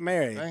 not get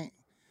married?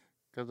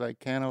 Because they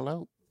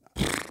cantaloupe.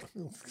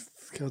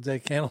 Because they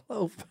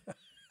cantaloupe.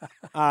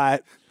 All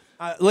right.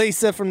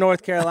 Lisa from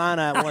North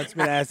Carolina wants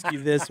me to ask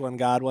you this one,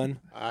 Godwin.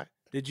 All right.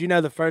 Did you know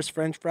the first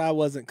French fry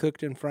wasn't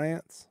cooked in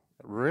France?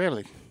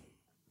 Really?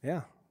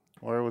 Yeah.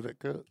 Where was it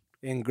cooked?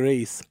 In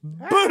Greece.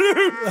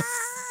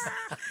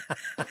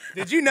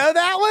 Did you know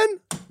that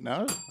one?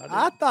 No.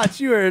 I thought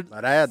you were.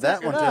 But add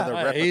that one to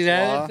the He's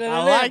added repertoire. to the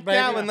I list, like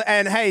that baby. one.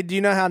 And hey, do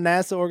you know how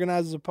NASA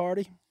organizes a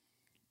party?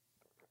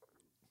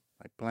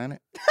 Like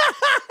planet?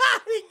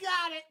 He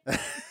got it.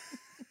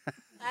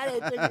 I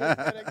didn't think he was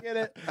going to get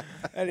it.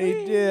 And he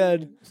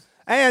did.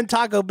 And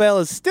Taco Bell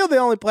is still the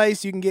only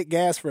place you can get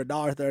gas for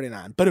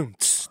 $1.39. Boom.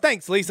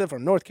 Thanks, Lisa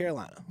from North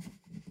Carolina.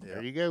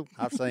 There you go.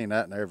 I've seen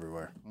that in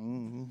everywhere.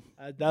 Mm-hmm.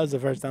 That was the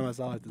first time I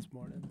saw it this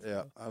morning.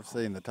 Yeah, I've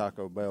seen the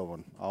Taco Bell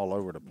one all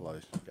over the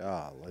place.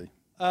 Golly.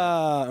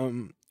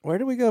 Where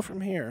do we go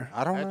from here?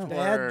 I don't know.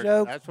 Dad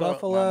jokes, That's what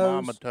buffaloes. my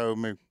mama told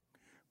me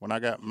when I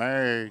got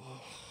married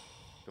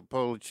to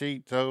pull the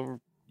sheets over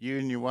you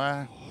and your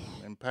wife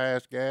and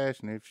pass gas,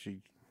 and if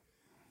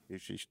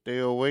she's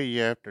still with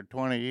you after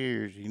 20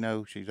 years, you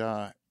know she's all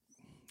right.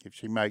 If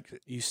she makes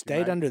it. You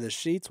stayed under the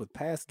sheets with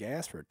past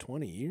gas for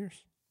 20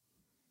 years?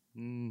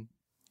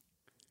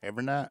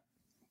 Every night.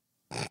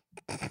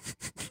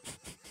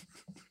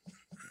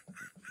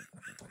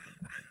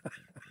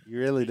 You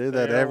really do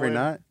that Yeah, every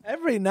well- night?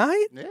 Every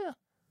night? Yeah.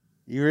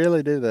 You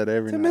really do that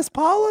every To night? Miss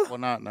Paula? Well,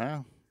 not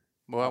now.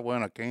 Well,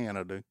 when I can,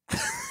 I do.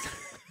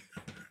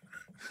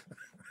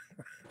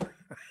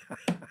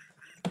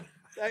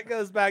 That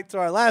goes back to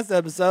our last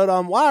episode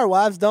on why our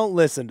wives don't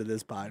listen to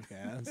this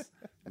podcast.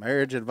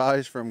 Marriage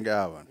advice from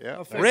Galvin.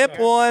 Yeah. Rip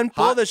one,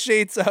 pull Hot- the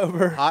sheets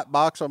over, Hot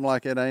box them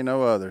like it ain't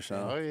no other, Oh,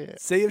 son. yeah.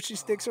 see if she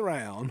sticks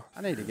around.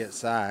 I need to get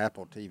Si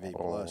Apple TV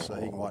Plus so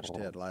he can watch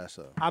Ted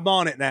Lasso. I'm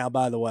on it now,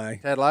 by the way.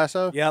 Ted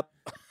Lasso? Yep.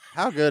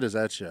 How good is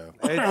that show?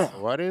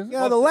 What is it?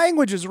 Yeah, the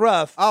language is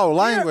rough. Oh,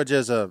 language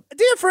is a...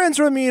 Dear friends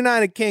from the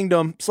United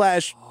Kingdom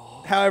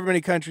 / however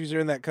many countries are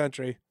in that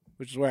country,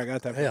 which is where I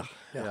got that from.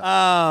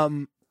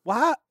 Yeah.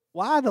 Why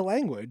why the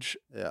language?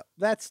 Yeah.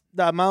 That's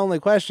my only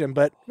question.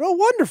 But real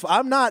wonderful.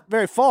 I'm not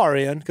very far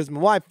in because my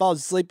wife falls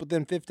asleep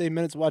within 15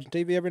 minutes of watching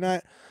TV every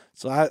night.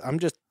 So I'm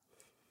just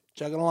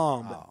chugging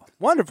along. But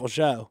wonderful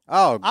show.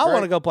 Oh, I want to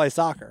great- go play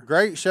soccer.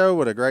 Great show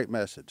with a great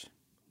message.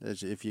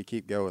 If you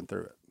keep going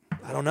through it,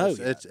 I don't know.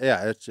 it's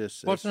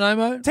just What's it's the name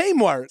of it?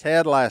 Teamwork.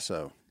 Ted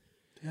Lasso.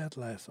 Ted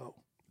Lasso.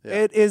 Yeah.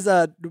 It is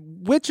a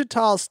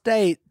Wichita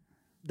State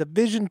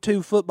Division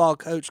II football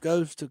coach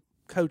goes to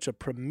coach a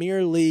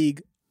Premier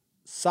League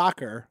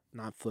soccer,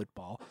 not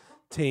football,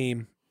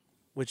 team,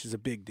 which is a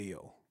big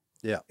deal.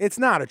 Yeah. It's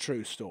not a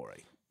true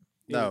story.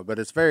 No, but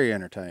it's very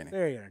entertaining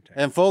Very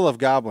entertaining. and full of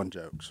goblin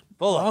jokes.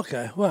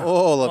 Okay. Well,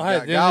 Full of well,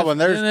 hey, then goblin.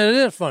 it's- then it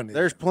is funny.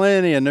 There's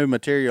plenty of new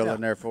material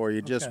in there for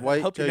you. Just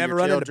wait Hope till you never your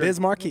run into children. Biz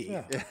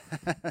Marquee.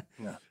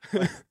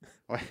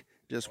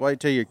 Just wait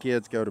till your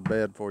kids go to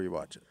bed before you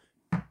watch it.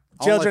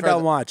 Children Only for don't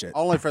the- watch it.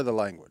 Only for the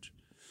language.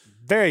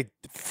 Very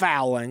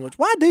foul language.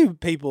 Why do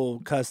people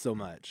cuss so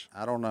much?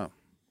 I don't know,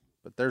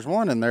 but there's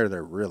one in there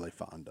they're really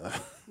fond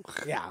of,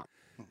 Yeah.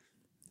 and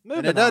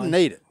Moving it doesn't on.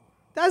 need it.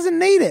 Doesn't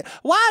need it.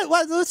 Why?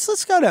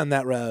 Let's go down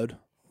that road.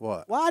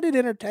 What? Why did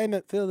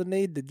entertainment feel the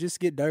need to just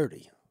get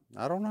dirty?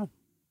 I don't know.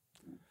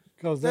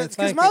 Because That's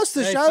 'cause most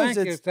of the shows think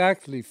it's- it's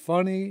actually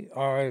funny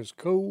or it's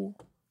cool,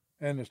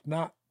 and it's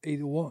not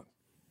either one.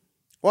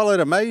 Well, it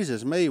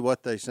amazes me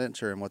what they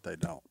censor and what they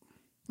don't.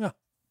 Yeah.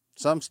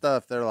 Some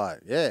stuff they're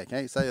like, yeah,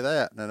 can't say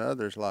that, and then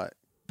others like,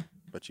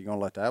 but you gonna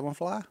let that one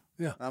fly?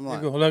 Yeah. I'm you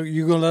like-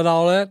 gonna let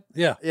all that?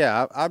 Yeah.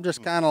 Yeah, I'm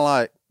just kind of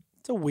like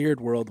It's a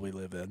weird world we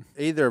live in.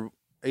 either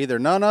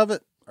none of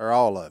it or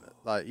all of it.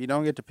 Like you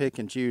don't get to pick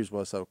and choose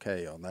what's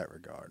okay on that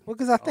regard. Well,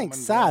 because I think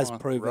Romans size 1.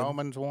 proven.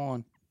 Romans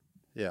 1.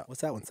 Yeah,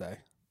 What's that one say?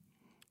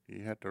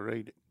 You have to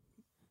read it.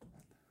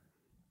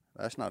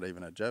 that's not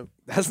even a joke.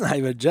 That's not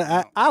even.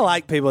 I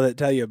like people that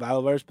tell you a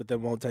Bible verse, but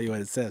then won't tell you what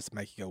it says to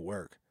make you go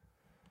work.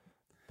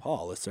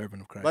 Paul, a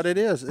servant of Christ. But it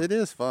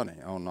is funny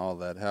on all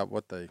that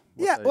what they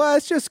Well,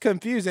 it's just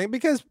confusing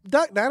because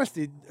Duck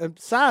Dynasty,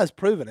 size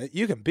proven it.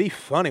 You can be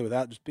funny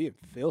without just being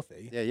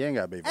filthy. yeah, you ain't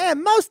gotta be.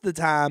 And most of the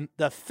time,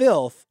 the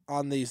filth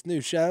on these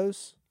new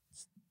shows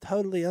is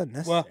totally Well,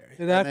 unnecessary.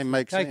 it actually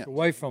make takes sense.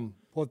 away from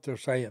what they're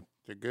saying.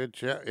 It's a good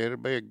show.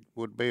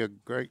 Would be a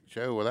great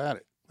show without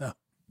it.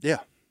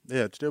 yeah,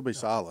 it'd still be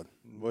solid.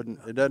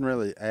 It doesn't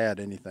really add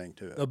anything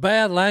to it. The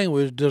bad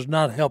language does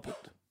not help it.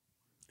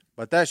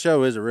 But that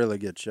show is a really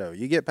good show.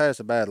 You get past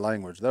the bad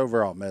language, the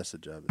overall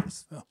message of it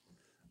is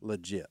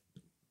legit.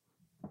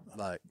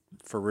 Like,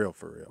 for real,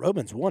 for real.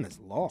 Romans 1 is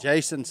long.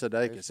 Jason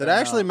Sudeikis. It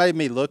actually made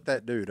me look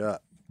that dude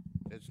up.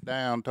 It's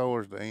down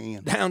towards the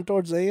end. Down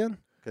towards the end.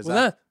 Cause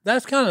Well,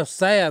 that's kind of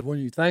sad when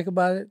you think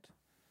about it.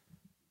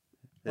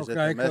 is it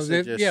Okay, the because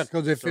message if it's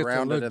a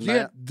surrounded in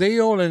legit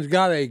deal and it's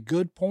got a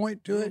good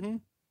point to it,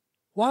 Mhm.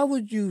 why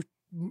would you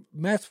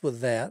mess with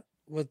that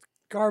with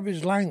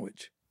garbage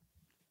language?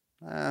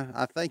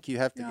 I think you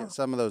have to Yeah. get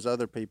some of those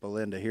other people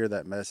in to hear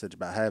that message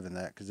by having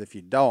that. Because if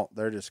you don't,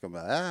 they're just going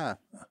to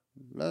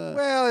be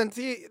Well, and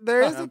see,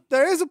 there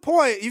is a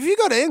point. If you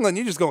go to England,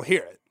 you're just gonna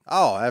hear it.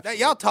 oh,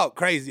 absolutely. Y'all talk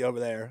crazy over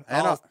there.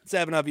 And all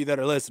 7 of you that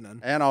are listening.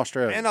 And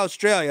Australia. And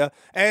Australia.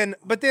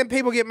 But then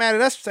people get mad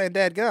at us for saying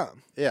 "dad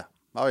gum," yeah.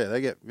 Oh, yeah.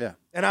 They get, yeah.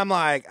 and I'm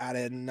like, I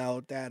didn't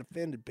know that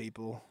offended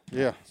people.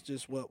 Yeah. It's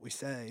just what we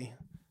say,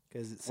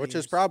 because it Which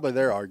is seems probably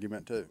their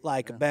argument, too.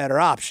 like a better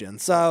option.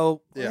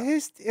 So, Yeah.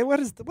 what's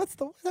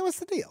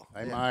the deal?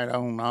 They might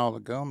own all the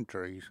gum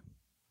trees.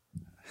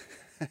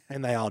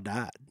 And they all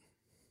died.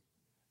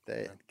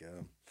 Dad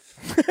gum.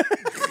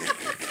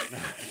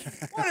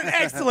 What an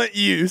excellent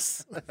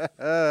use.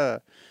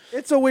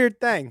 It's a weird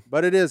thing.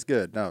 But it is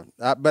good. No,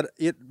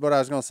 what I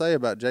was going to say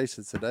about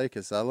Jason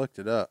Sudeikis, I looked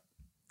it up.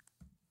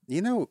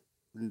 You know,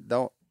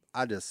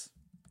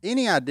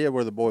 any idea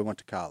where the boy went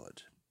to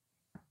college?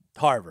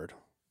 Harvard,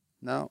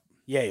 No.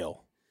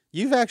 Yale.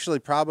 You've actually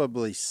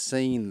probably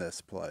seen this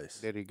place.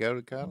 Did he go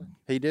to college?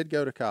 He did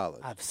go to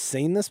college. I've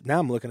seen this. Now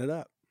I'm looking it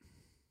up.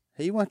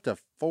 He went to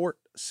Fort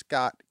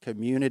Scott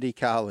Community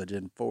College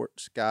in Fort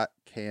Scott,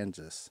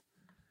 Kansas,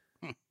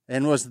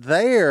 and was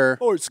there.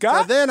 Fort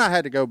Scott? So then I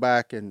had to go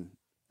back and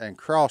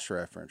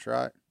cross-reference,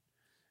 right?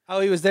 Oh,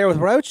 he was there with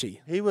Roche.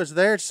 He was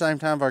there at the same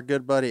time of our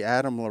good buddy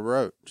Adam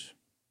LaRoche.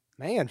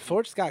 Man,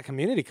 Fort Scott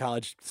Community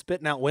College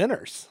spitting out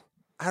winners.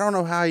 I don't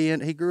know how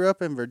he grew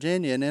up in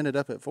Virginia and ended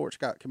up at Fort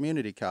Scott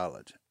Community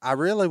College. I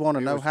really want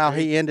to It know was how cheap.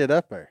 he ended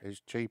up there.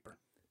 It's cheaper.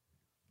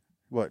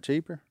 What,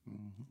 cheaper?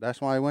 Mm-hmm. That's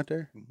why he went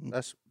there?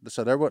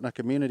 So there wasn't a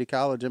community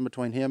college in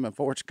between him and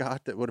Fort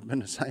Scott that would have been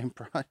the same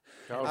price.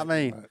 I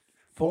mean,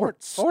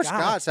 Fort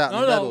Scott's out in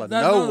No, the no, middle of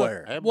that- no, no.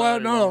 nowhere. Well,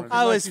 Everybody no. wanted to-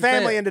 Oh, like his you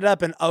family said. ended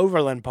up in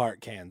Overland Park,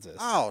 Kansas.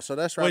 Oh, so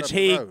that's right which up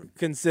he the road.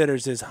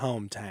 considers his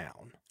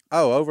hometown.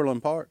 Oh,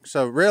 Overland Park.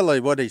 So really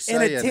what he's And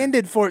saying.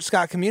 attended Fort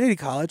Scott Community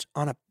College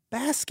on a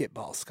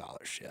basketball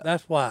scholarship.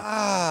 That's why.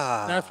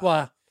 Ah, That's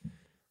why.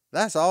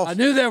 that's awesome. I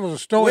knew there was a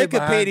story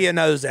behind it. Wikipedia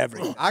knows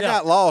everything. I Yeah.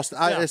 got lost.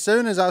 Yeah. As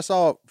soon as I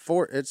saw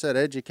it said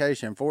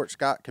education, Fort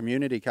Scott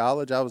Community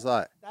College, I was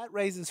like, That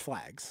raises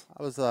flags.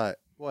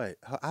 wait,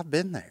 I've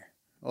been there.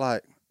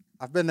 Like,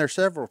 I've been there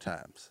several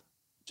times.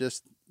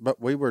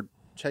 But we were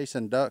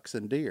chasing ducks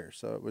and deer,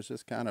 so it was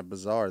just kind of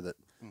bizarre that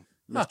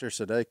Mr.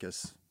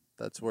 Sudeikis,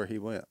 that's where he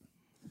went.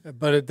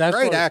 But that's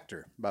Great what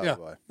actor, by the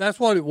way. That's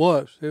what it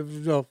was. It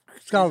was a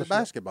He's scholarship. a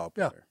basketball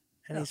player.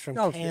 And he's from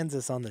scholarship.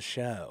 Kansas on the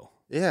show.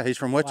 Yeah, he's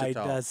from Why Wichita. he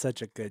does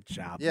such a good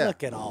job. Yeah.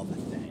 Look at all the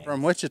things.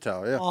 From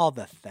Wichita, yeah. All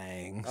the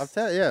things. I'll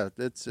tell you, yeah,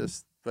 it's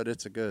just, but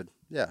it's a good,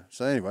 yeah.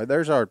 So anyway,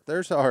 there's our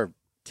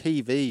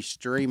TV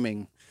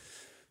streaming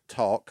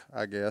talk,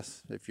 I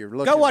guess. If you're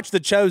looking, Go watch The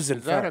Chosen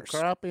Is that a first.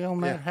 crappie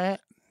on that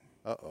hat?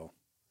 Uh-oh.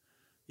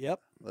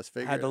 Yep. Let's I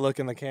figure had it to look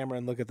in the camera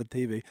and look at the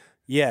TV.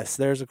 Yes,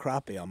 there's a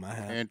crappie on my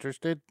hat.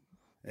 Interested?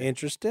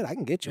 Interested? I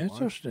can get you one.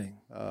 Interesting.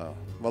 Well,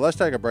 let's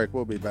take a break.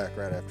 We'll be back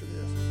right after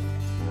this.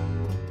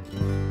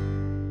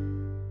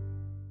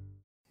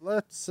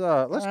 Let's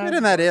get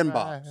in that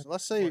inbox.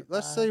 Let's see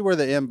where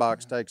the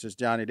inbox takes us,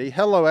 Johnny D.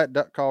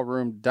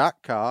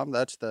 hello@duckcallroom.com.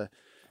 That's the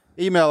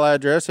email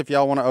address if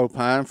y'all want to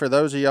opine. For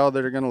those of y'all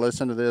that are going to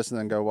listen to this and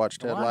then go watch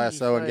Ted Why do you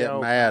Lasso and say get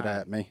mad opine?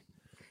 at me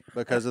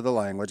because of the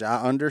language,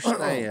 I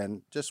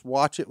understand. Just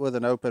watch it with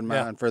an open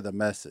mind for the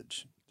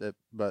message.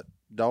 But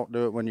don't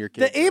do it when your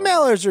The kids.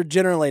 emailers are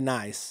generally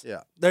nice.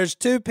 Yeah. There's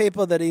two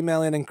people that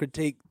email in and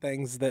critique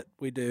things that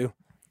we do,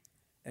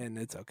 and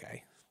it's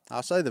okay.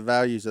 I'll say the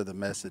values of the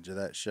message of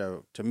that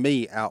show to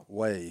me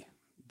outweigh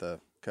the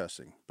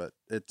cussing, but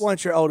it's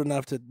Once you're old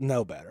enough to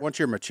know better. once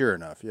you're mature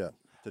enough,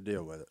 to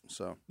deal with it.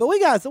 So, But we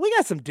got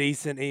some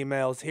decent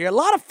emails here. A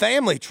lot of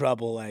family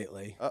trouble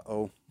lately.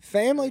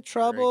 Family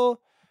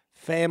trouble,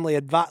 family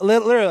advice.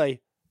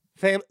 Literally,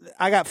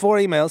 I got 4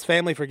 emails: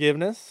 family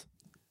forgiveness,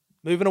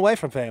 moving away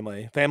from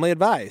family, family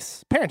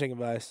advice, parenting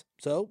advice.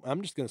 So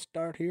I'm just gonna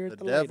start here. the At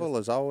the devil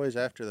is always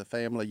after the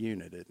family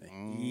unit, isn't he?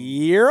 latest.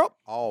 Yep.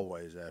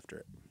 Always after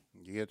it.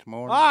 You get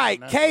more. All right,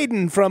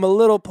 Caden from a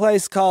little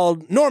place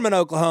called Norman,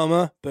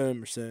 Oklahoma.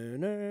 Boomer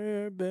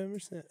Sooner, Boomer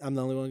Sooner. I'm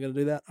the only one going to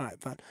do that? All right,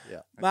 fine.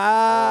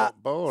 Yeah.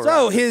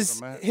 So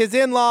his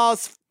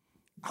in-laws,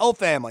 whole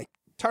family,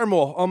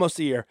 turmoil, almost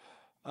a year.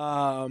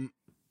 The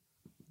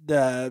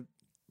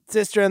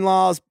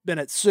sister-in-law's been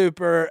at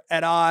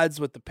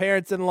odds with the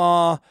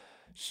parents-in-law.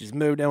 She's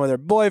moved in with her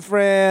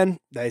boyfriend.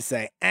 They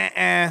say,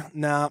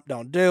 no,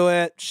 don't do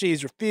it.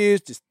 She's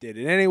refused, just did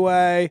it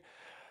anyway.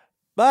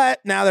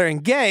 But now they're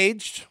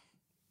engaged,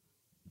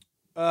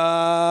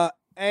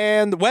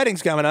 and the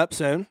wedding's coming up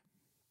soon.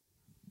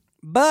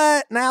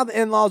 But now the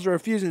in-laws are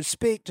refusing to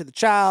speak to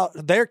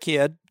their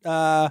kid,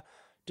 till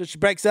she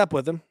breaks up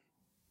with them.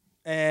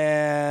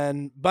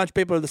 And a bunch of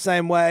people are the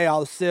same way,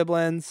 all the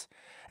siblings.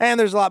 And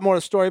there's a lot more to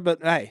the story,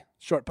 but hey,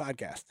 short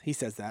podcast. He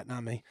says that,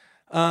 not me.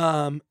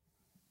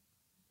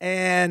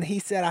 And he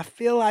said, I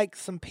feel like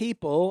some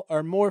people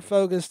are more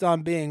focused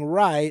on being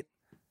right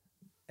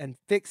and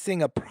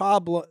fixing a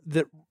problem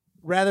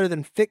rather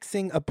than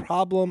fixing a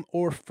problem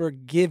or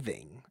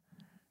forgiving.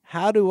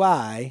 How do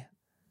I,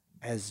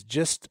 as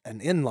just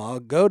an in-law,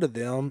 go to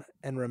them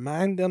and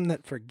remind them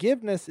that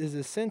forgiveness is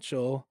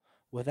essential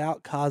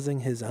without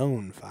causing his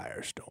own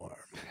firestorm?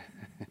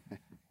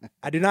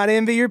 I do not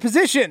envy your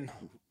position,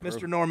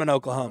 Mr. Norman,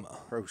 Oklahoma.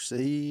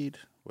 Proceed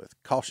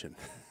with caution.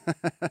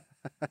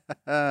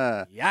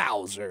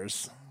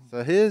 Yowzers.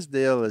 So his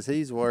deal is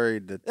he's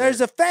worried that There's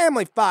a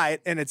family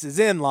fight, and it's his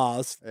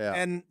in-laws, Yeah.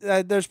 and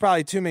there's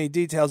probably too many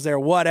details there,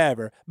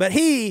 whatever. But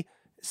he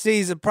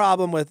sees a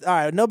problem with, all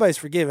right, nobody's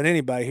forgiving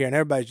anybody here, and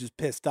everybody's just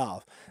pissed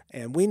off.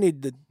 And we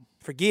need to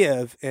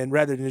forgive, and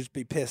rather than just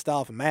be pissed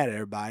off and mad at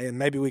everybody, and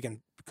maybe we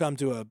can come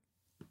to a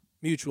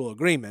mutual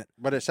agreement.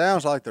 But it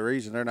sounds like the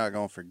reason they're not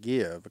going to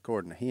forgive,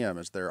 according to him,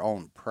 is their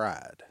own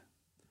pride,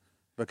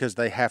 because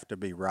they have to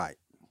be right.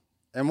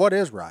 And what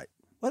is right?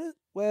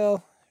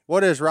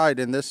 What is right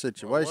in this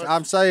situation?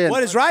 I'm saying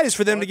What is right is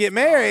for them to get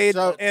married,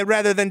 So- and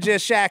rather than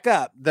just shack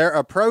up. they're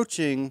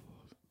approaching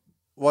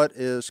what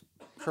is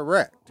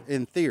correct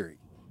in theory.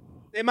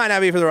 It might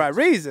not be for the right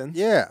reasons,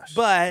 Yes,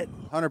 but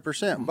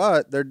 100%.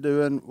 But they're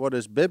doing what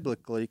is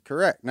biblically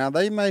correct. Now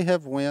they may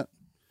have went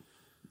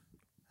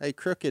a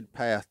crooked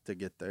path to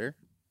get there,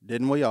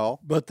 didn't we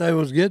all? But they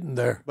was getting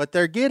there. But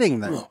they're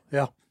getting there.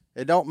 Yeah.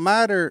 It don't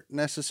matter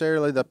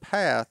necessarily the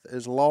path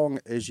as long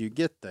as you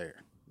get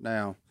there.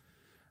 Now,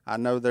 I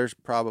know there's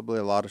probably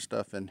a lot of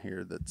stuff in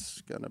here that's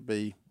going to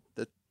be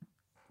that,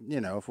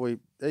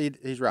 if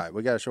he's right.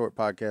 We got a short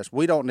podcast.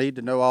 We don't need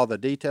to know all the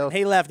details.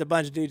 he left a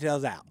bunch of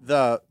details out.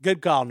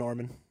 Good call,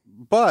 Norman.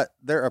 But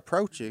they're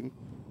approaching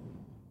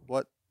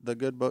what the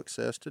good book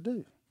says to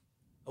do.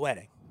 A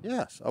wedding.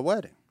 Yes, a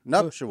wedding,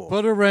 nuptial.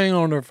 Put a ring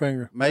on their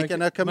finger.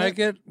 Making a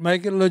commitment.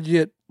 Make it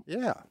legit.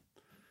 Yeah.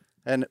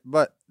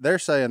 But they're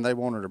saying they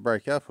want her to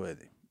break up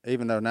with him,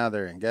 even though now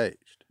they're engaged.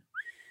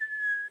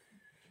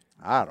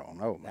 I don't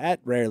know, man. That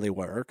rarely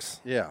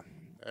works. Yeah.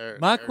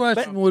 My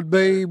question would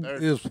be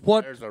is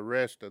what There's a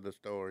rest of the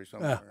story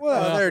somewhere.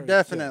 Well, there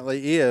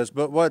definitely is,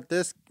 but what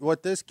this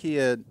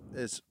kid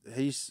is,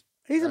 he's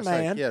a I say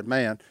man. kid,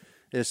 man,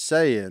 is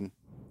saying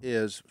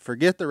is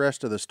forget the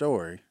rest of the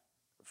story,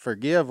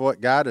 forgive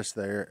what got us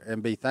there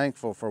and be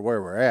thankful for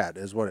where we're at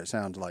is what it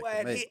sounds like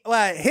to me.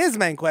 His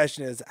main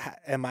question is,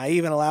 am I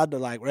even allowed to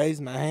like raise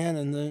my hand?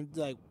 And then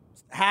like,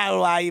 how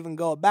do I even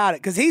go about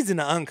it? Because he's in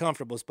an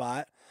uncomfortable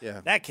spot.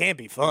 Yeah. That can't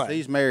be fun.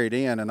 He's married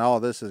in, and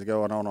all this is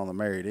going on the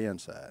married in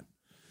side.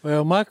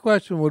 Well, my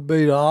question would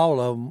be to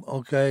all of them,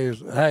 okay, is,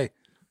 hey,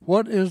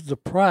 what is the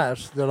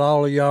price that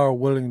all of y'all are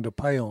willing to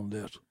pay on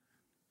this?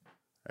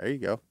 There you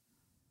go.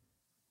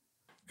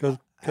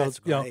 Because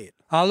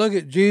I look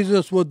at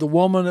Jesus with the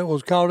woman that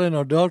was caught in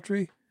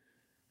adultery,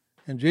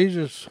 and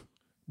Jesus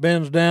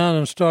bends down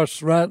and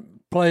starts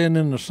playing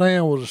in the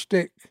sand with a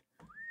stick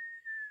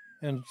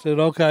and said,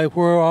 okay,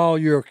 where are all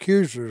your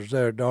accusers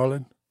there,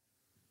 darling?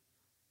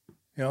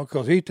 You know,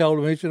 because he told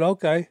him, he said,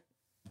 okay,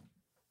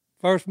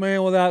 first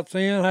man without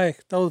sin, hey,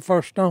 throw the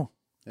first stone.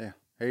 Yeah,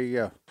 here you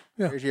go.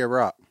 Yeah. Here's your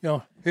rock. You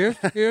know, here's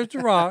the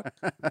rock.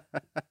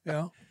 You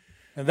know,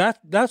 and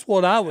that's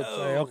what I would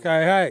say.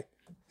 Okay, hey,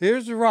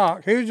 here's the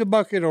rock. Here's a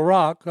bucket of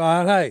rock. All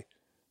right, hey,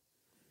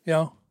 you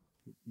know,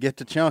 get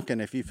to chunking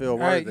if you feel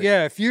hey, worthy.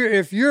 yeah,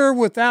 if you're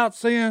without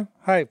sin,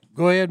 hey,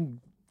 go ahead and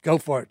go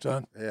for it,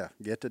 son. Yeah,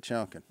 get to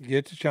chunking.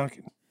 Get to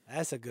chunking.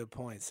 That's a good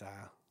point, Si.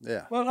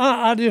 Yeah. Well,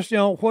 I just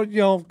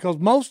because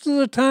most of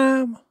the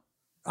time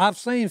I've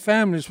seen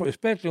families,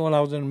 especially when I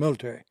was in the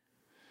military.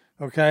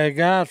 Okay, a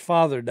guy's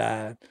father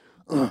died.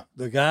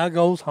 The guy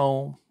goes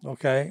home,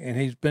 okay, and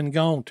he's been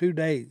gone 2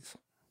 days,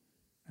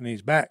 and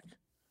he's back.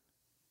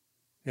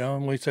 You know,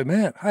 and we say,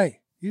 man, hey,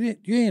 you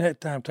ain't had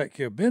time to take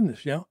care of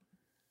business, you know.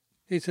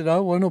 He said,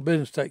 oh, well, no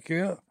business to take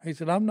care of. He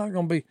said, I'm not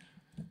going to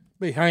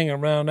be hanging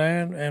around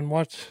there and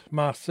watch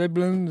my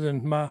siblings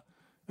and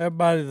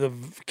everybody, the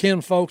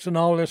kin folks and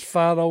all this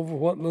fight over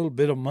what little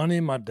bit of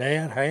money my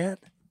dad had.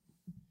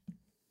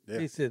 Yeah.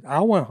 He said, I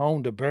went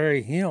home to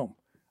bury him.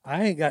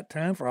 I ain't got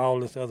time for all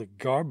this other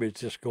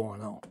garbage that's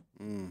going on.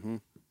 Mm-hmm.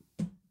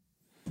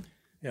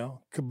 You know,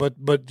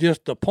 but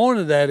just the point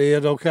of that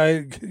is,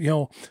 okay, you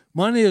know,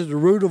 money is the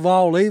root of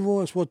all evil.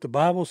 That's what the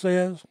Bible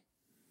says.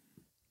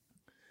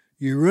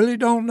 You really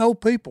don't know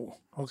people,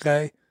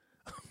 okay,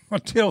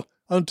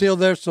 until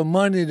there's some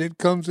money that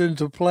comes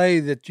into play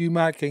that you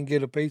can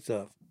get a piece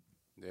of.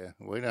 Yeah,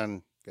 we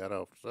done got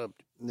off the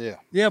subject. Yeah.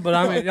 Yeah, but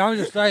I mean, I'm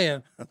just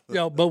saying, you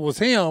know, but with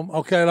him,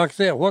 okay, like I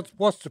said,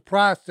 what's the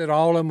price that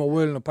all of them are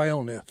willing to pay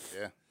on this?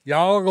 Yeah.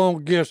 Y'all are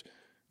going to just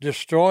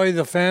destroy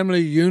the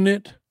family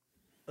unit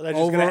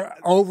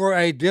over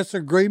a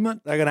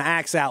disagreement? They're going to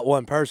axe out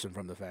one person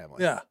from the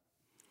family. Yeah.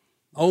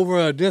 Over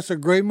a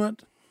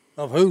disagreement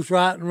of who's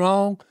right and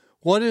wrong.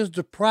 What is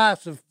the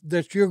price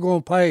that you're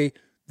going to pay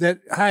that,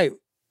 hey,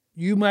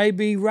 you may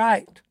be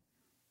right?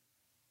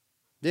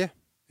 Yeah.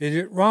 Is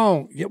it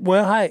wrong?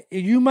 Well, hey,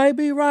 you may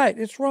be right.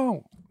 It's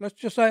wrong. Let's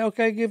just say,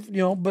 okay,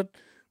 but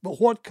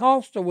what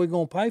cost are we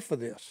going to pay for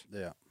this?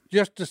 Yeah.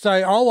 Just to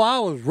say, oh, I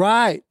was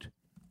right.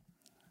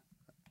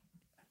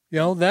 You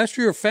know, that's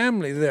your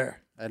family there.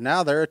 And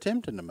now they're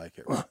attempting to make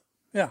it right.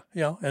 Yeah,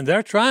 you know, and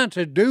they're trying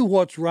to do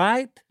what's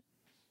right.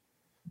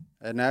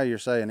 And now you're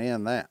saying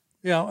end that.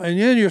 You know, and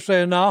then you're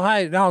saying, no,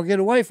 hey, no, get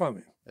away from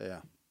him.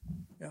 Yeah.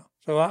 Yeah.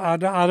 So I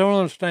don't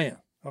understand,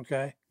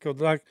 okay? Because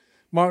like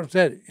Martin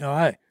said it, you know,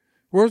 hey,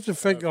 where's the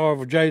or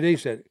JD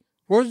said it,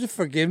 where's the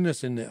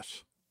forgiveness in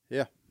this?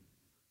 Yeah.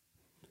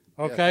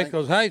 Okay,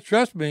 because, hey,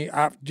 trust me,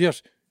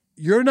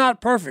 you're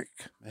not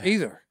perfect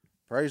either.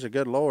 Praise the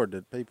good Lord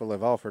that people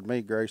have offered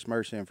me grace,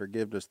 mercy, and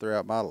forgiveness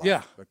throughout my life.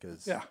 Yeah.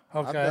 Because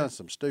I've done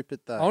some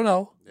stupid things. Oh,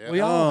 no. Yeah. We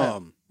all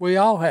have. We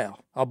all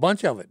have. A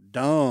bunch of it.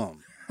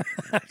 Dumb.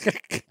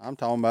 I'm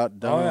talking about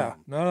dumb. Oh, yeah.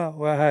 No.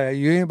 Well, hey,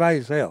 you ain't by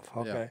yourself,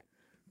 okay? Yeah.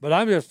 But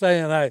I'm just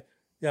saying, hey,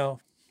 you know,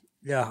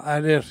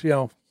 I just, you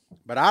know.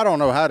 But I don't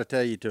know how to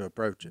tell you to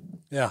approach it.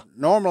 Yeah.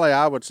 Normally,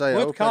 I would say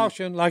with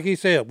caution, like he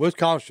said, with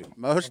caution.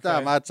 Most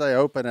time, I'd say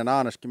open and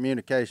honest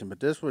communication. But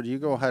this one, you're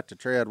going to have to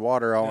tread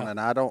water on, and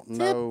I don't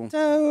know.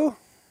 Tiptoe.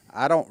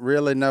 I don't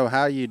really know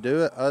how you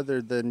do it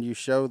other than you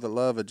show the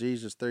love of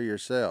Jesus through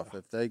yourself.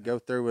 If they go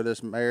through with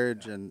this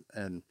marriage and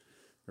the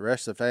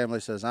rest of the family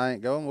says, I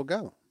ain't going, we'll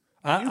go.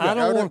 I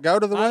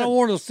don't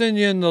want to send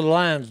you in the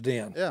lion's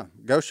den. Yeah.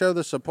 Go show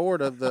the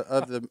support of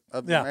the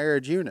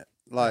marriage unit.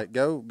 Like,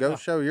 go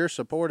show your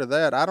support of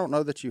that. I don't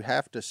know that you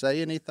have to say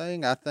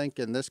anything. I think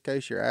in this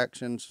case, your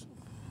actions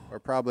are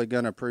probably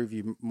going to prove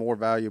you more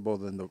valuable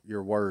than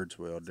your words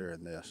will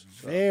during this.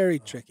 So, very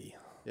tricky.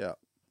 Yeah.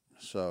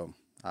 So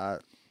I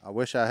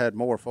wish I had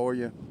more for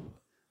you.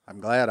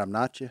 I'm glad I'm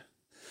not you.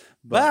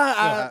 But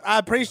I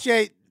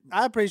appreciate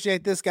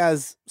this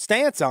guy's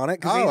stance on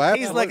it because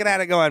he's looking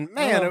at it going,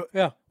 man,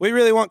 we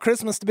really want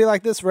Christmas to be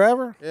like this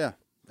forever? Yeah.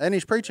 And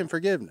he's preaching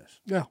forgiveness.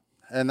 Yeah.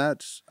 And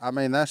that's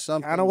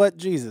something. Kind of what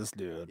Jesus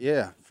did.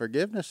 Yeah.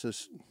 Forgiveness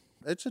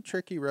it's a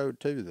tricky road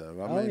too,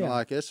 though. I mean,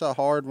 like, it's a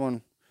hard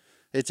one.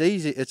 It's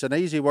easy. It's an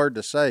easy word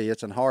to say.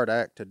 It's a hard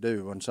act to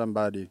do when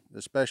somebody,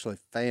 especially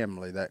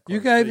family, that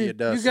close to you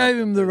does. You gave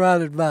him the right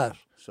advice.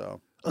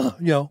 So, you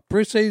know,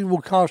 proceed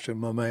with caution,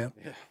 my man.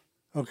 Yeah.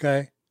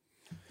 Okay.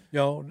 You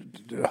know,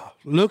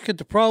 look at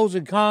the pros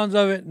and cons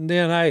of it, and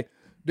then, hey,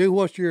 do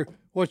what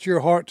your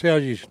heart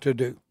tells you to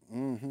do.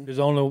 Is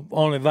the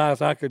only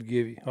advice I could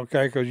give you.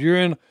 Okay, because you're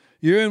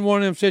in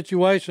one of them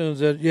situations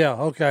that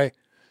okay,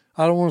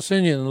 I don't want to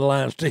send you in the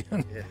lion's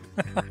den.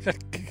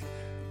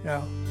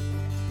 Yeah.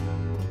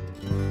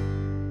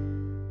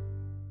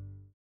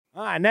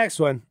 All right, next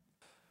one.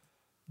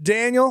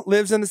 Daniel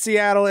lives in the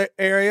Seattle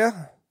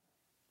area.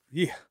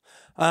 Yeah.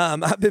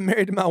 I've been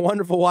married to my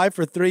wonderful wife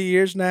for 3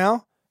 years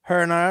now. Her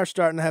and I are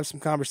starting to have some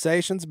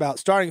conversations about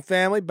starting a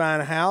family,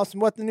 buying a house,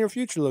 and what the near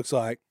future looks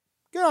like.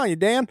 Good on you,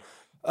 Dan.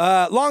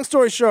 Long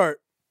story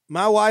short,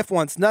 my wife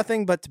wants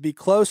nothing but to be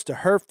close to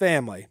her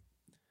family.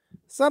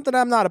 Something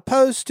I'm not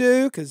opposed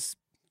to, because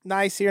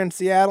nice here in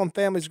Seattle and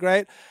family's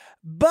great.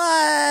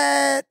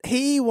 But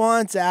he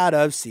wants out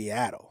of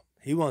Seattle.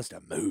 He wants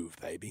to move,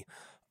 baby.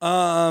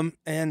 And,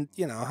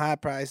 high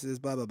prices,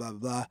 blah, blah, blah,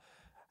 blah,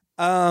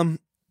 blah.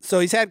 So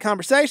he's had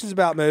conversations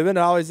about moving. It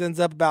always ends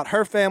up about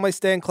her family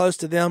staying close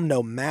to them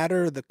no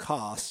matter the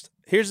cost.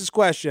 Here's his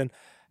question.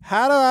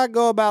 How do I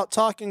go about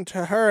talking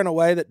to her in a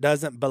way that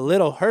doesn't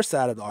belittle her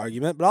side of the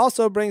argument, but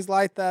also brings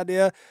light the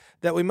idea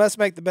that we must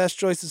make the best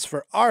choices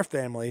for our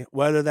family,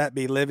 whether that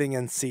be living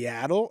in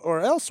Seattle or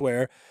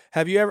elsewhere?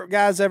 Have you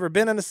guys ever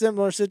been in a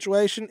similar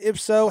situation? If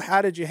so,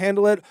 how did you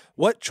handle it?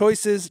 What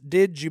choices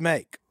did you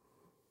make?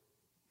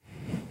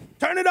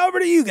 Turn it over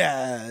to you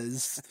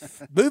guys.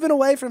 Moving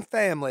away from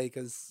family,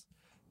 because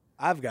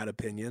I've got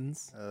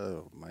opinions.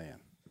 Oh, man.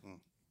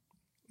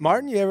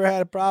 Martin, you ever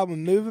had a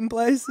problem moving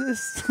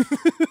places?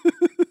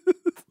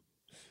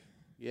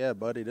 Yeah,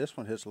 buddy, this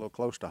one hits a little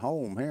close to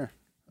home here.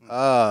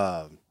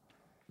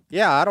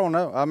 Yeah, I don't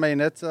know. I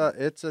mean, it's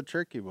a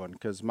tricky one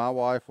because my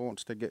wife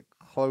wants to get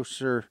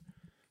closer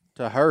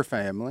to her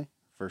family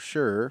for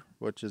sure,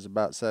 which is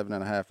about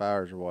 7.5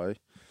 hours away.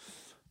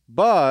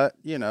 But,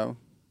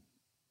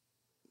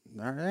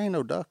 there ain't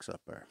no ducks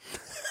up there.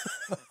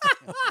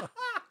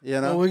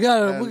 Well, we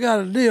got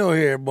a deal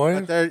here,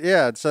 boy.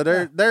 But so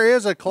there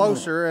is a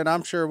closer, and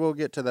I'm sure we'll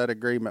get to that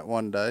agreement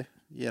one day,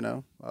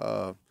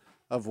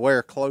 of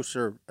where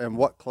closer and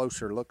what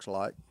closer looks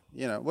like,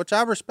 which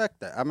I respect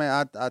that. I mean,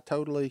 I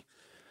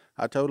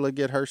totally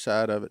get her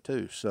side of it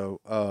too.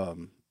 So,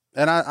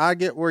 and I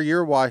get where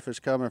your wife is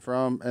coming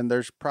from, and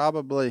there's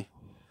probably,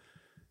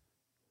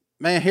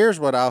 man, here's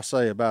what I'll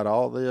say about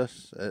all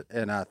this,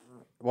 and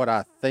what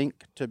I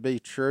think to be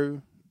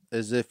true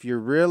is if you're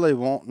really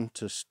wanting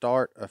to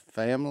start a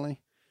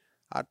family,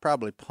 I'd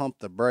probably pump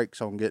the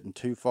brakes on getting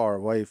too far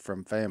away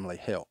from family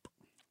help.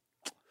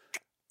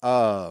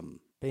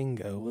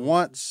 Bingo.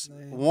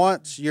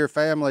 Once your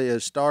family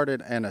is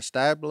started and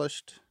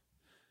established,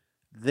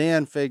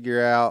 then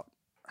figure out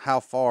how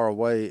far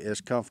away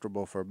is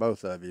comfortable for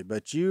both of you.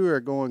 But you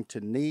are going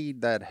to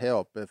need that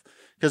help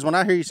because when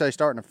I hear you say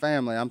starting a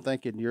family, I'm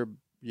thinking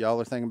y'all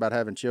are thinking about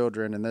having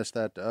children and this,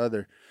 that, the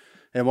other.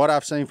 And what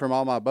I've seen from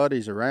all my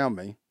buddies around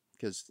me,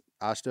 because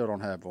I still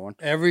don't have one.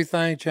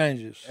 Everything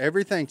changes.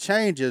 Everything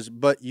changes,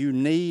 but you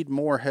need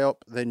more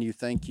help than you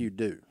think you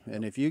do.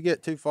 And if you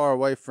get too far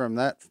away from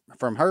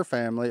her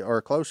family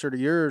or closer to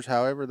yours,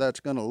 however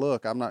that's going to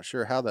look, I'm not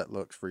sure how that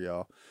looks for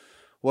y'all.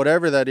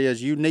 Whatever that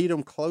is, you need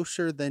them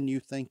closer than you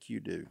think you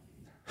do.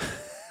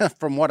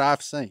 From what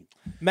I've seen.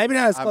 Maybe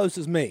not as close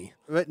as me.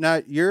 But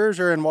now yours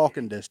are in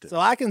walking distance. So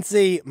I can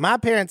see my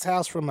parents'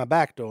 house from my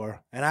back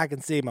door, and I can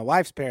see my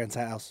wife's parents'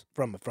 house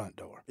from the front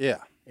door. Yeah.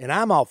 And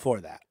I'm all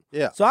for that.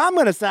 Yeah. So I'm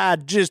going to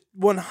side just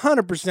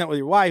 100% with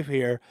your wife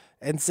here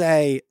and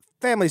say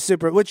family's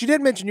super, which you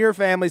did mention your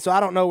family, so I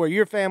don't know where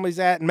your family's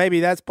at, and maybe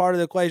that's part of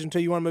the equation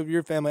too. You want to move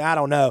your family. I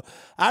don't know.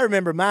 I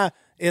remember my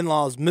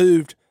in-laws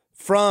moved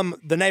from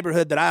the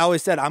neighborhood that I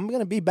always said, I'm going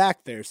to be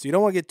back there, so you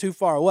don't want to get too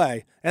far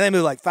away. And they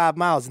moved like 5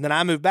 miles, and then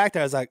I moved back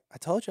there. I was like, I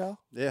told y'all.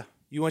 Yeah.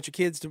 You want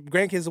your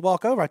grandkids to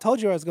walk over. I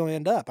told you where I was going to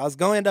end up. I was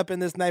going to end up in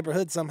this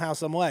neighborhood somehow,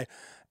 some way.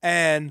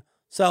 And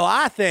so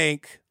I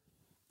think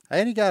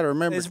and you got to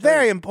remember, it's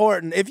very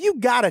important. If you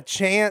got a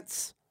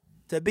chance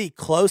to be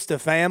close to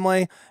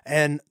family,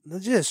 and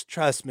just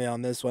trust me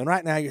on this one.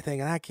 Right now you're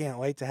thinking, I can't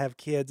wait to have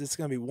kids. It's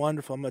going to be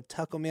wonderful. I'm going to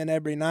tuck them in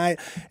every night,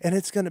 and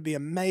it's going to be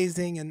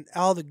amazing and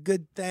all the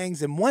good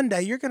things. And one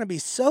day you're going to be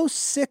so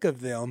sick of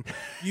them,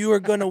 you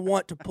are going to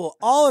want to pull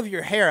all of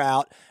your hair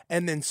out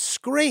and then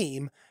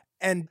scream,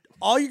 and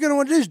all you're going to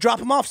want to do is drop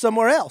them off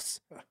somewhere else.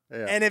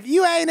 Yeah. And if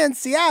you ain't in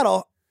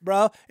Seattle,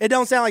 bro, it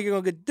don't sound like you're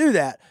going to get to do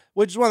that,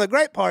 which is one of the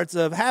great parts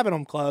of having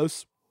them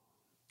close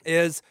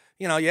is,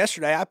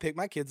 yesterday I picked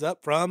my kids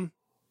up from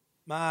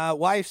my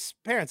wife's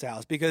parents'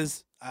 house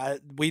because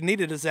we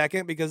needed a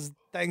second because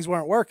things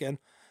weren't working.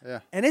 Yeah.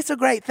 And it's a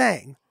great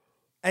thing.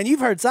 And you've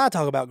heard Si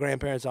talk about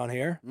grandparents on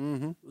here.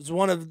 Mm-hmm. It's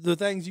one of the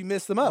things you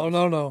miss the most. Oh,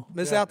 no.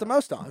 Miss out the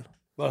most on.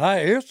 But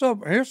hey,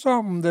 here's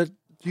something that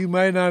you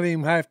may not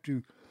even have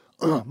to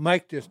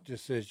make this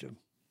decision.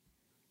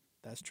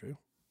 That's true.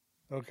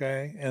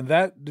 Okay? And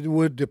that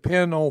would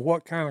depend on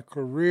what kind of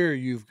career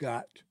you've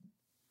got.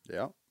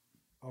 Yeah.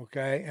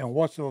 Okay, and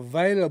what's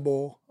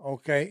available,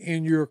 okay,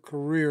 in your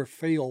career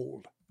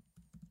field.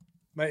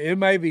 It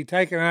may be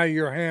taken out of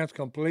your hands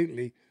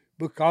completely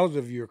because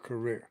of your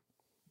career.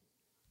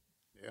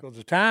 Yeah. Because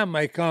the time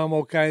may come,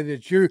 okay,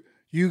 that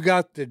you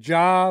got the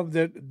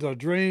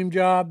dream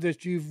job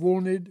that you've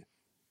wanted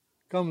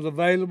comes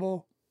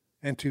available,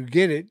 and to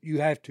get it,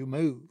 you have to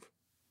move.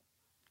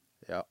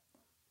 Yeah.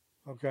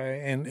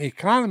 Okay, and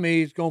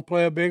economy is going to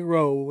play a big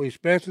role,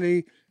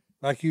 especially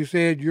like you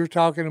said, you're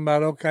talking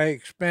about, okay,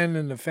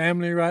 expanding the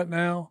family right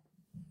now.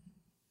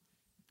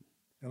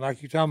 And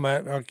like you're talking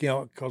about,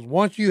 because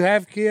once you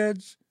have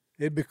kids,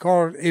 it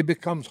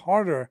becomes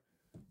harder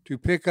to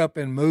pick up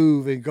and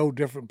move and go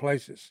different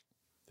places.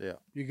 Yeah.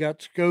 You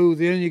got school,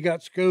 then you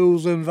got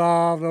schools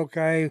involved.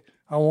 Okay,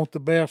 I want the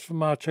best for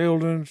my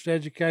children's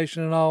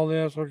education and all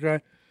this.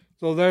 Okay,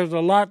 so there's a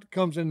lot that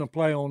comes into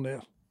play on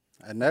this.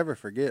 And never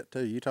forget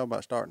too. You talk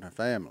about starting a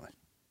family.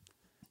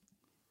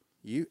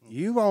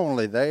 You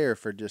only there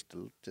for just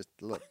a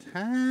little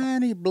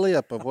tiny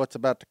blip of what's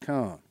about to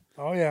come.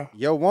 Oh yeah.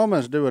 Your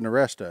woman's doing the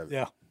rest of it.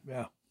 Yeah.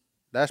 Yeah.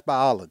 That's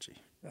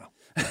biology.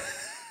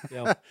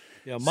 Yeah.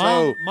 Yeah.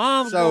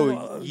 Mom's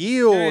gonna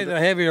yield carry the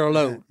heavier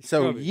load.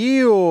 So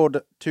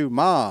yield to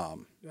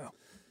mom. Yeah.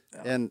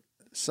 And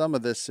some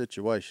of this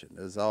situation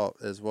is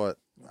what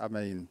I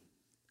mean.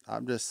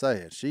 I'm just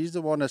saying she's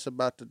the one that's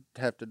about to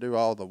have to do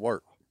all the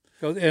work.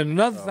 And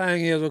another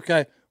thing is,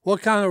 okay,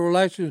 what kind of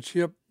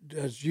relationship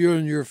does you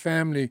and your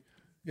family,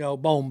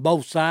 on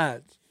both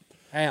sides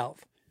have?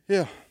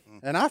 Yeah.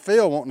 And I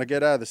feel wanting to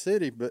get out of the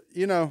city, but,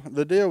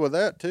 the deal with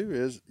that, too,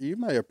 is you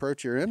may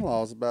approach your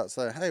in-laws about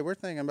saying, hey, we're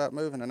thinking about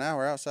moving an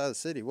hour outside the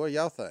city. What do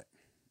y'all think?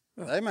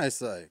 They may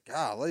say,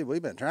 golly,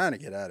 we've been trying to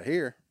get out of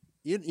here.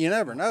 You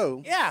never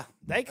know. Yeah,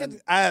 they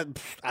could. I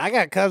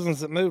got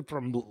cousins that moved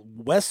from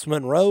West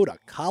Monroe to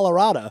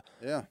Colorado.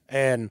 Yeah.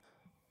 And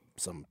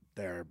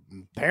their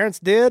parents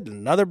did, and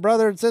another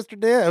brother and sister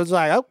did. It was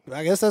like, oh,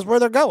 I guess that's where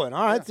they're going.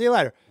 All right, see you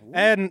later.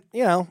 And,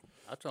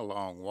 That's a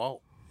long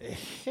walk.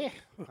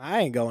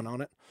 I ain't going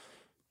on it.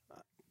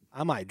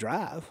 I might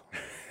drive.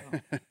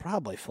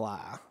 Probably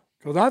fly.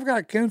 Because I've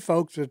got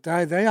kinfolks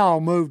that they all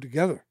moved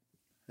together.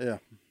 Yeah.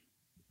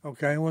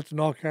 Okay, and went to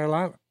North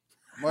Carolina.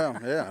 Well,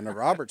 yeah, and the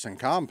Robertson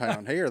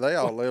compound here, they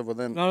all live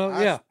within.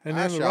 Yeah, and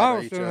then the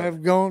Robertson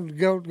have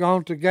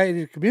gone to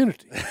gated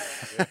community.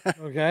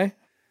 Okay.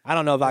 I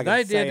don't know if I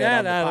can say it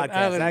on the podcast.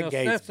 Out of that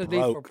gate's necessity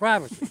broke. for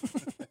privacy.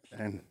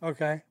 And,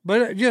 okay,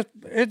 but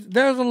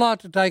there's a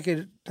lot to take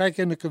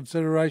into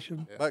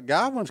consideration. but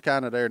Godwin's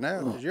kind of there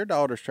now because your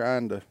daughter's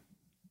trying to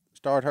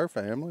start her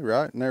family,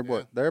 right? And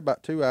they're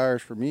about 2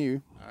 hours from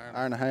you,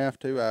 hour and a half,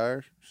 2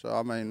 hours. So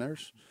I mean,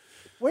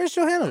 Where's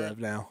Johanna live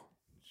now?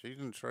 She's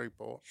in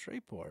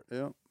Shreveport.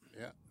 Yeah.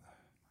 Yeah.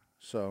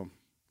 So,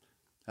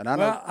 and I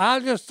know. Well,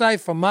 I'll just say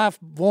from my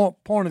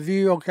point of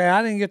view, okay,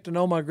 I didn't get to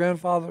know my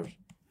grandfathers,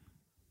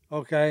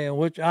 okay, in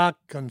which I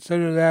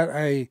consider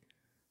that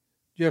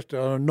just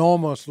an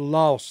enormous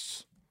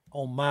loss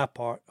on my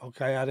part.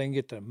 Okay, I didn't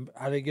get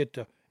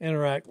to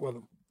interact with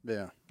them.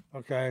 Yeah.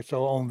 Okay,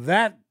 so on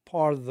that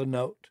part of the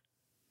note,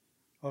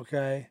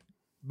 okay,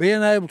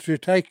 being able to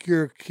take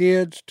your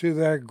kids to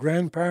their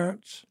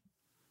grandparents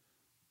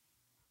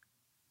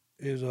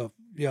is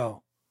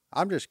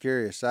I'm just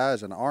curious,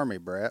 as an Army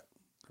brat,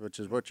 which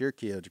is what your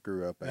kids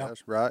grew up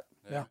as, right?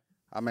 Yeah.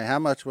 I mean, how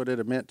much would it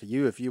have meant to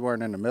you if you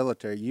weren't in the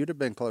military? You'd have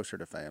been closer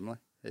to family.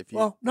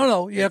 Yeah,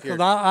 because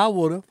I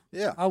would have.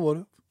 Yeah. I would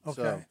have.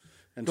 Okay. So,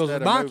 Because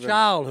instead in of my moving,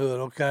 childhood,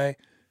 okay,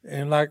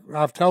 and like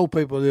I've told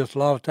people this a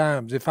lot of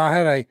times, if I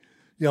had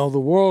the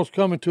world's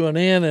coming to an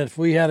end, and if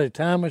we had a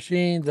time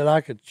machine that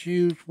I could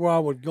choose where I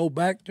would go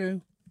back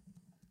to,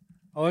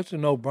 it's a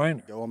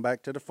no-brainer. going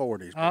back to the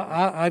 40s.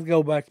 I'd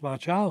go back to my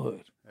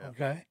childhood,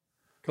 okay?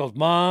 Because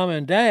Mom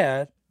and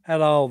Dad had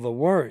all the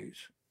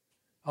worries.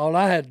 All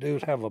I had to do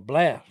was have a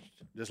blast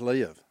Just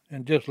live.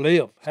 and just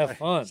live, have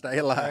fun. Stay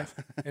alive.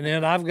 And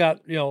then I've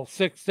got,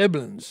 6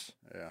 siblings,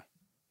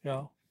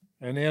 Yeah.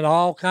 and then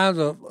all kinds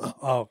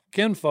of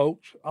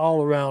kinfolks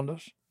all around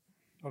us,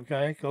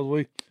 okay? Because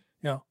we,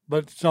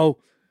 but so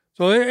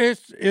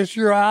it's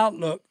your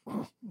outlook,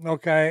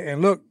 okay?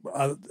 And look,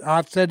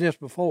 I've said this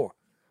before.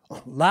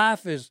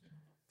 Life is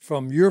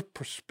from your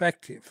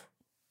perspective,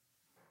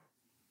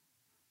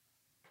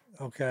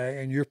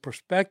 okay? And your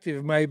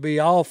perspective may be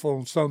off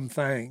on some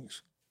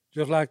things,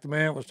 just like the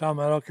man was talking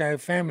about, okay,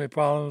 family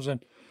problems,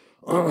 and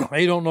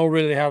he don't know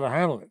really how to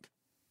handle it,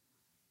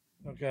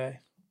 okay?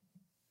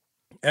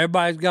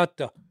 Everybody's got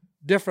the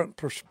different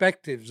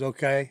perspectives,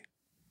 okay?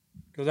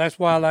 Because that's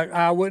why I like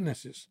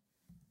eyewitnesses.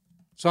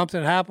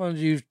 Something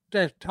happens, you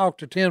talk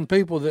to 10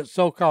 people that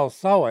so-called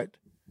saw it,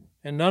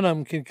 and none of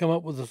them can come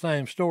up with the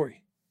same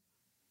story.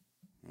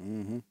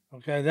 Mm-hmm.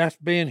 Okay, that's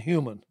being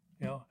human,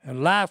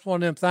 And life's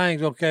one of them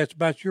things, okay, it's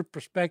about your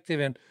perspective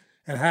and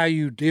how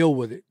you deal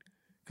with it.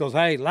 Because,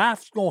 hey,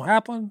 life's going to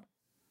happen,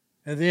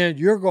 and then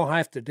you're going to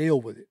have to deal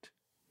with it.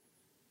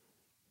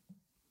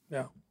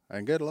 Yeah.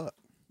 And good luck.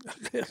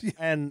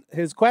 And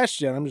his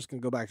question, I'm just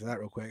going to go back to that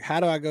real quick.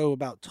 How do I go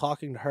about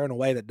talking to her in a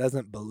way that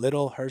doesn't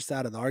belittle her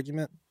side of the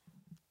argument?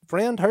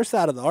 Friend, her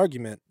side of the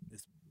argument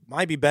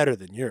might be better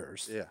than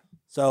yours. Yeah.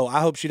 So I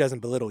hope she doesn't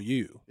belittle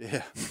you.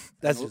 Yeah.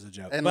 That's just a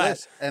joke. And,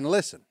 but,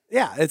 listen.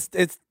 yeah,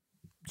 it's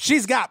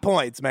she's got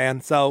points,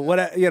 man. So what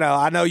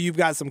I know you've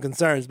got some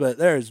concerns, but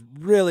there's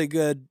really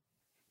good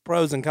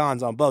pros and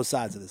cons on both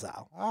sides of this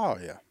aisle. Oh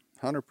yeah,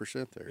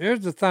 100% there.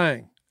 Here's the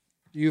thing.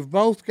 You've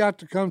both got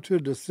to come to a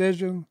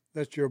decision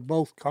that you're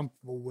both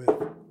comfortable with.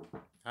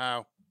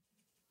 How?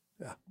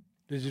 Yeah.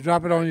 Did you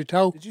drop it on your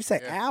toe? Did you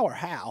say ow or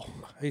how?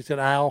 He said,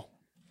 ow.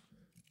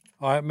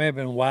 All right, it may have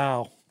been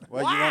wow.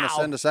 Well, you want to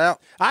send us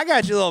out? I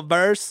got you a little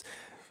verse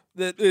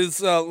that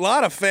is a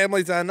lot of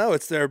families I know.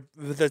 It's their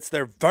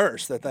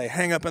verse that they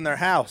hang up in their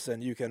house,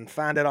 and you can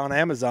find it on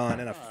Amazon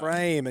in a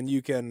frame, and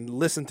you can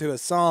listen to a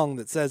song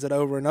that says it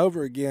over and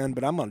over again.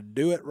 But I'm going to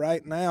do it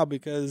right now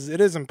because it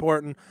is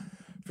important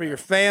for your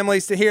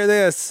families to hear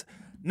this.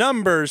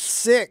 Numbers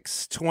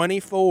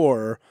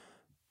 6:24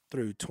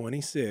 through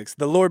 26.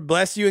 The Lord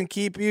bless you and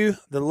keep you.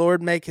 The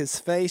Lord make his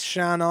face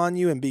shine on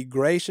you and be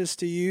gracious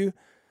to you.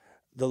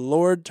 The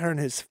Lord turn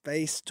his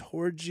face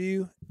towards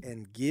you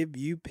and give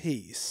you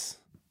peace.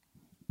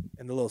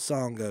 And the little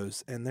song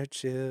goes, and their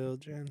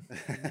children,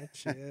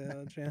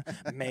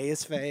 may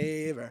his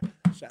favor.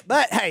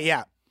 But hey,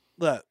 yeah,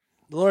 look,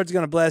 the Lord's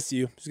going to bless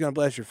you. He's going to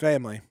bless your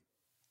family.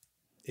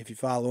 If you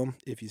follow him,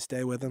 if you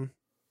stay with him,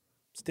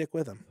 stick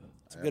with him.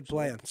 It's a good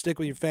plan. Stick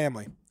with your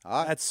family.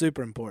 All right. That's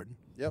super important.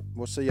 Yep.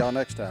 We'll see y'all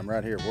next time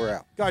right here. We're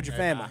out. Guard your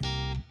family.